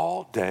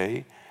all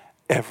day,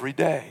 every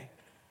day.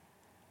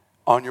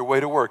 On your way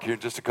to work here in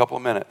just a couple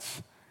of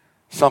minutes,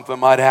 something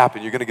might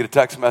happen. You're going to get a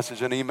text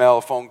message, an email,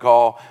 a phone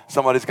call.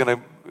 Somebody's going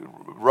to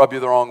rub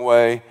you the wrong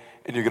way,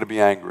 and you're going to be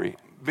angry.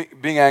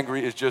 Being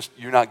angry is just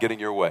you're not getting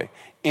your way.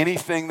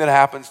 Anything that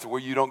happens to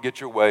where you don't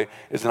get your way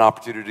is an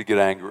opportunity to get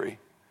angry.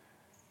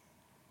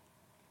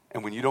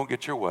 And when you don't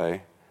get your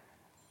way,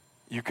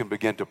 you can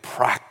begin to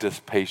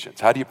practice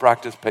patience. How do you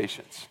practice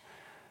patience?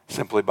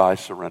 Simply by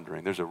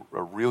surrendering. There's a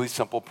really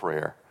simple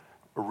prayer.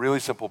 A really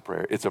simple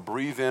prayer. It's a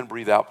breathe in,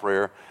 breathe out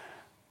prayer.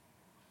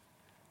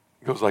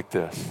 It goes like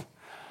this.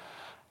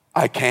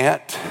 I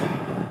can't.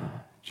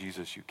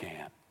 Jesus, you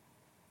can.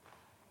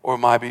 Or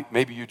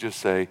maybe you just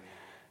say,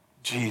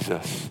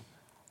 Jesus,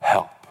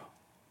 help.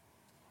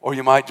 Or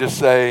you might just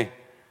say,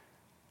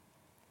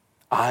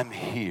 I'm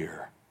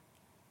here.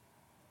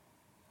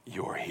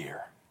 You're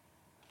here.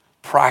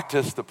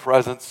 Practice the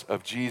presence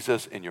of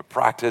Jesus and you're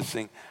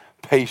practicing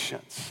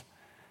patience.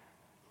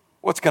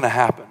 What's going to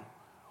happen?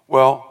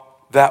 Well,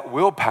 that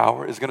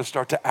willpower is going to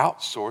start to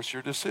outsource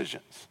your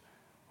decisions,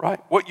 right?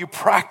 What you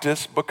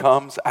practice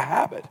becomes a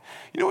habit.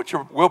 You know what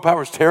your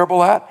willpower is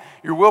terrible at?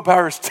 Your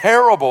willpower is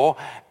terrible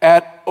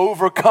at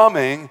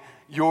overcoming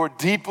your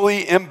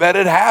deeply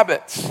embedded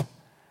habits.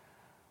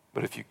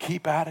 But if you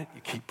keep at it, you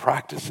keep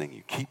practicing,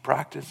 you keep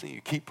practicing, you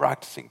keep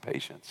practicing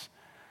patience,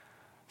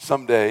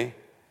 someday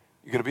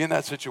you're going to be in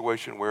that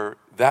situation where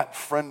that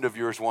friend of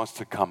yours wants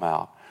to come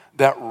out.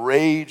 That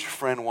rage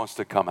friend wants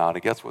to come out.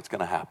 And guess what's going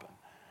to happen?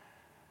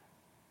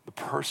 The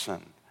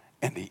person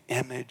and the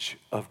image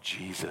of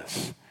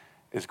Jesus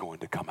is going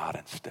to come out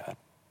instead.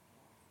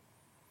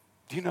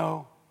 Do you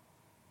know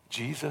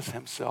Jesus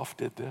himself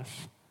did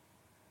this?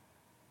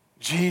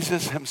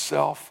 Jesus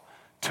himself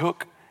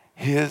took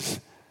his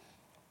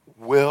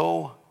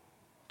will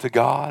to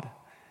God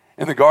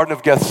in the Garden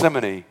of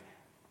Gethsemane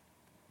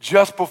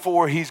just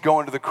before he's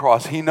going to the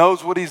cross. He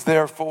knows what he's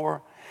there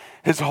for.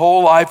 His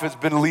whole life has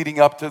been leading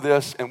up to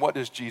this. And what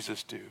does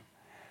Jesus do?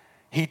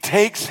 He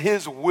takes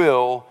his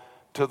will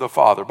to the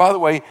Father. By the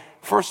way,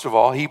 first of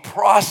all, he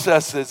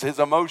processes his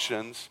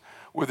emotions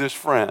with his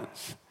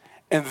friends.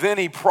 And then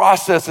he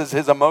processes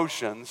his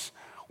emotions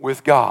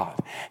with God.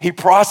 He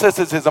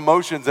processes his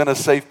emotions in a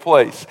safe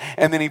place.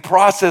 And then he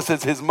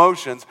processes his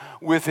emotions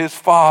with his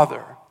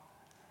Father.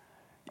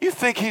 You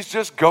think he's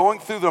just going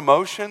through the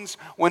motions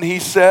when he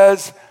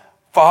says,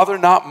 Father,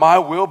 not my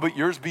will, but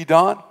yours be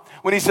done?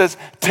 When he says,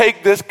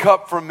 take this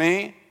cup from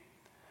me?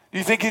 Do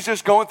you think he's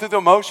just going through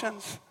the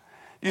motions?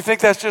 Do you think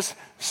that's just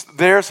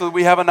there so that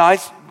we have a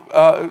nice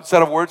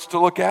set of words to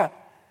look at?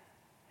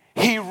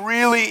 He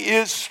really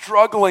is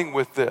struggling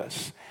with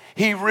this.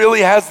 He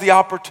really has the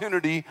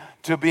opportunity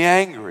to be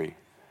angry.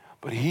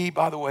 But he,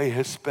 by the way,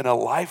 has spent a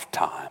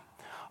lifetime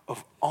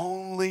of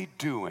only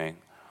doing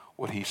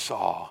what he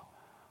saw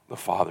the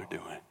Father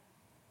doing.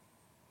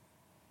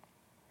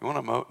 You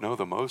want to know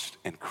the most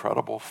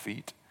incredible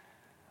feat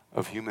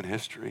of human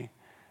history?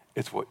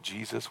 It's what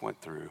Jesus went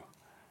through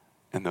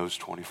in those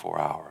 24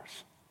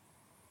 hours.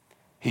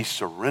 He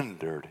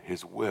surrendered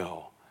his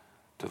will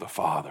to the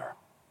Father.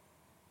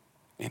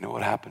 You know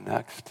what happened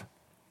next?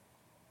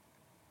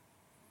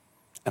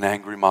 An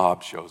angry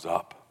mob shows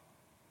up.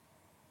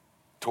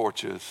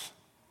 Torches,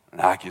 an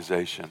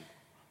accusation,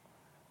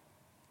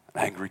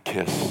 an angry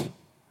kiss,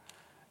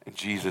 and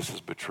Jesus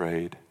is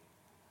betrayed.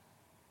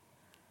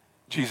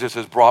 Jesus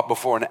is brought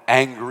before an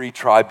angry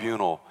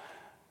tribunal.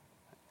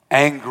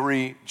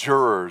 Angry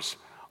jurors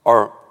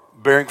are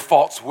bearing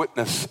false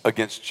witness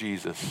against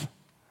Jesus.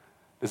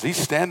 Does he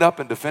stand up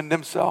and defend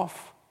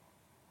himself?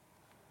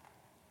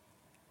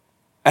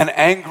 An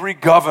angry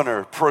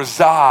governor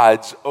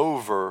presides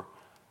over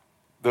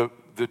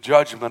the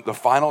judgment, the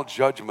final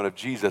judgment of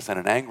Jesus, and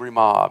an angry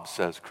mob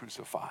says,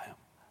 crucify him.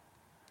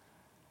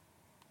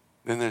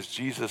 Then there's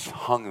Jesus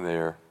hung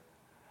there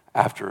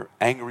after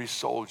angry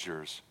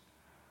soldiers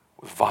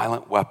with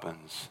violent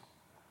weapons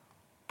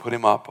put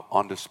him up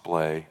on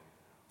display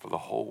for the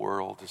whole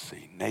world to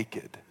see,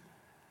 naked,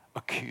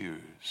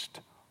 accused,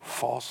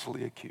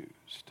 falsely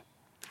accused,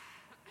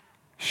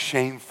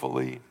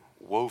 shamefully,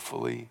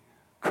 woefully,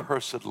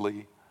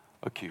 cursedly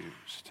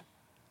accused.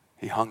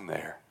 He hung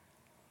there,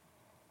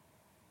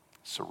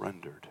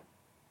 surrendered,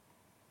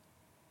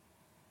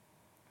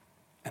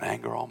 and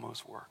anger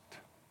almost worked.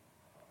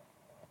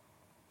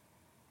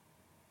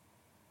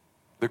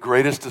 The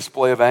greatest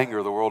display of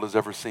anger the world has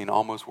ever seen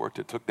almost worked.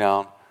 It took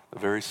down the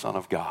very Son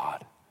of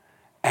God.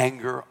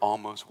 Anger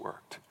almost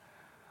worked,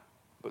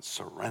 but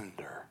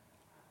surrender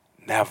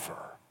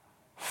never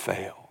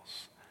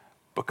fails,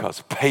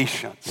 because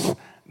patience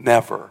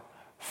never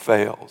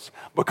fails,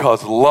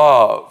 because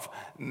love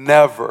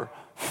never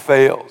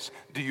fails.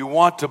 Do you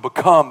want to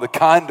become the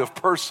kind of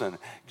person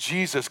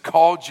Jesus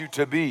called you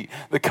to be,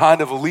 the kind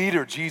of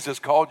leader Jesus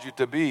called you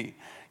to be?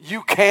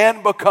 You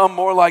can become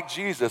more like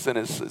Jesus, and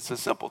it's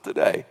as simple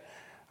today,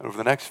 and over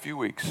the next few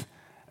weeks,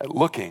 at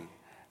looking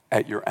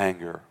at your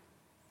anger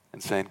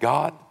and saying,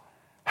 God,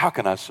 how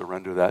can I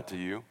surrender that to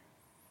you?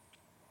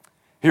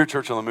 Here at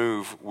Church on the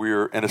Move,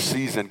 we're in a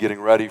season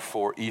getting ready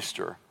for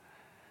Easter.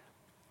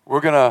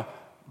 We're going to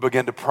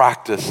begin to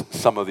practice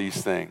some of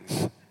these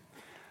things.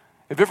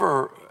 Have you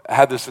ever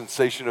had the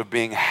sensation of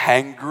being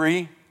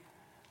hangry?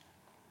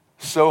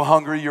 So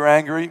hungry you're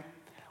angry?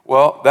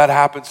 Well, that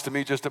happens to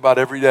me just about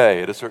every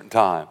day at a certain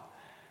time.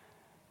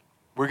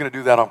 We're going to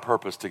do that on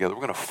purpose together.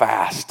 We're going to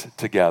fast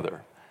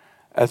together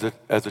as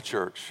a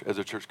church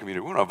community.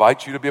 We're going to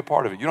invite you to be a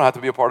part of it. You don't have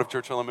to be a part of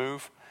Church on the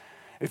Move.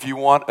 If you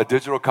want a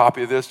digital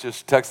copy of this,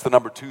 just text the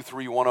number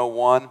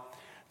 23101.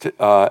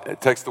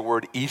 Text the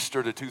word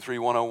Easter to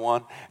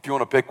 23101. If you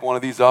want to pick one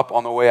of these up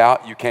on the way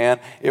out, you can.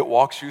 It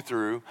walks you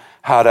through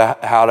how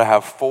to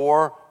have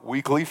 4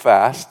 weekly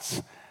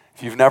fasts.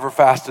 If you've never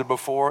fasted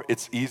before,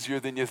 it's easier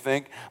than you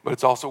think, but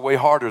it's also way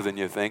harder than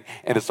you think,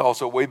 and it's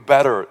also way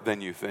better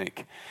than you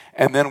think.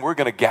 And then we're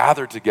going to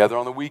gather together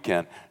on the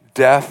weekend.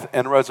 Death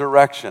and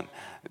resurrection.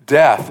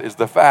 Death is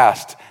the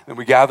fast. Then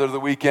we gather the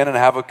weekend and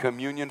have a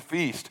communion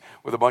feast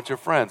with a bunch of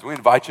friends. We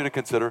invite you to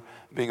consider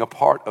being a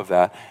part of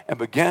that and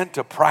begin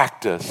to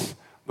practice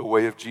the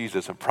way of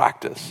Jesus and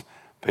practice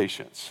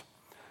patience.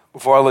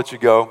 Before I let you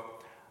go,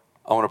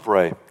 I want to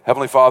pray.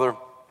 Heavenly Father,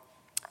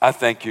 I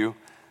thank you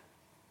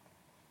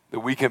that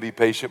we can be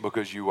patient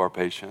because you are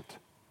patient.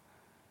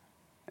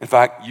 In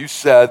fact, you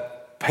said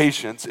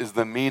patience is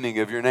the meaning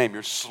of your name.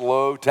 You're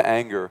slow to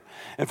anger.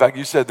 In fact,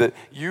 you said that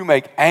you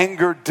make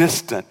anger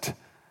distant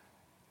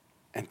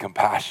and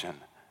compassion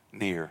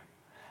near.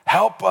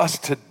 Help us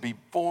to be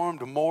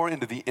formed more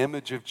into the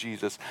image of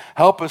Jesus.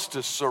 Help us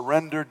to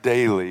surrender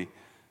daily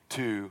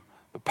to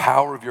the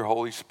power of your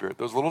Holy Spirit.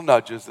 Those little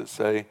nudges that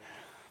say,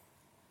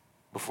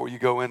 before you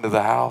go into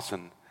the house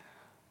and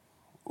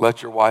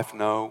let your wife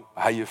know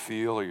how you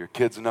feel or your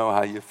kids know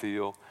how you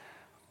feel,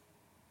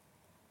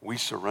 we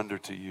surrender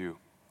to you.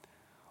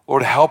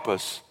 Lord, help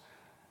us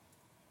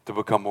to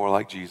become more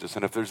like Jesus.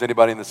 And if there's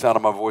anybody in the sound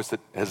of my voice that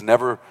has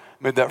never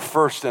made that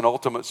first and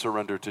ultimate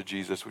surrender to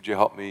Jesus, would you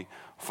help me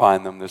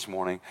find them this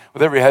morning?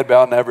 With every head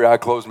bowed and every eye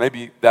closed,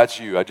 maybe that's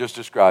you. I just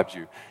described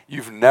you.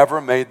 You've never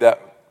made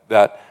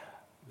that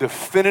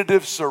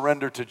definitive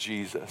surrender to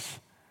Jesus.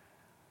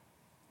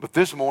 But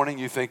this morning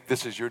you think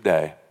this is your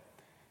day.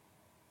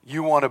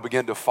 You want to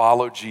begin to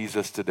follow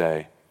Jesus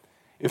today.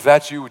 If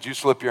that's you, would you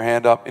slip your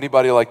hand up?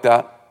 Anybody like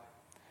that?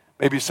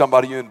 Maybe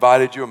somebody you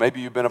invited you, or maybe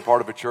you've been a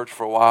part of a church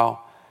for a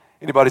while.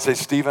 Anybody say,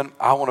 Stephen,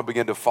 I want to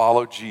begin to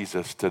follow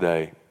Jesus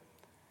today.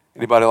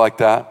 Anybody like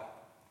that?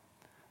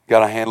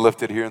 Got a hand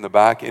lifted here in the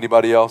back.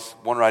 Anybody else?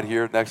 One right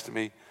here next to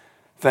me.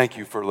 Thank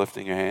you for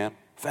lifting your hand.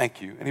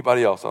 Thank you.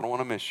 Anybody else? I don't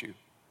want to miss you.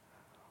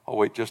 I'll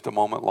wait just a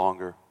moment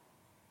longer.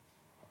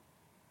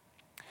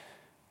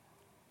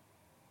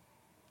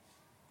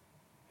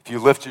 If you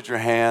lifted your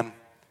hand,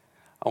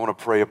 I want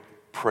to pray a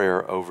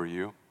prayer over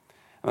you.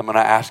 And I'm going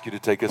to ask you to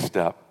take a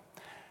step.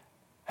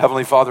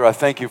 Heavenly Father, I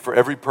thank you for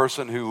every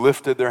person who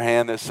lifted their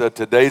hand that said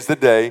today's the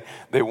day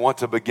they want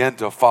to begin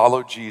to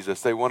follow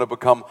Jesus. They want to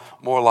become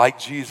more like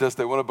Jesus.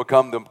 They want to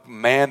become the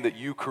man that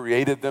you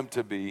created them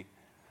to be.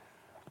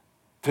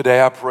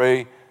 Today I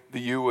pray that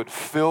you would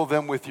fill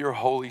them with your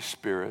Holy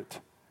Spirit.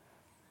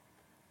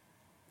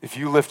 If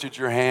you lifted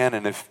your hand,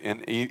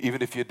 and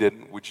even if you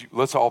didn't,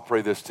 let's all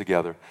pray this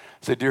together.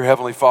 Say, dear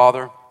Heavenly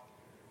Father,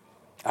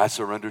 I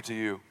surrender to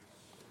you.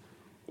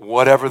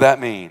 Whatever that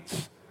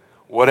means,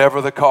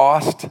 whatever the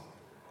cost,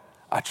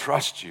 I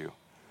trust you.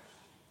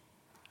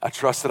 I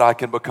trust that I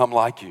can become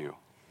like you.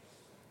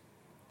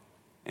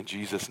 In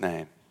Jesus'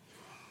 name,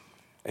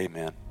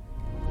 amen.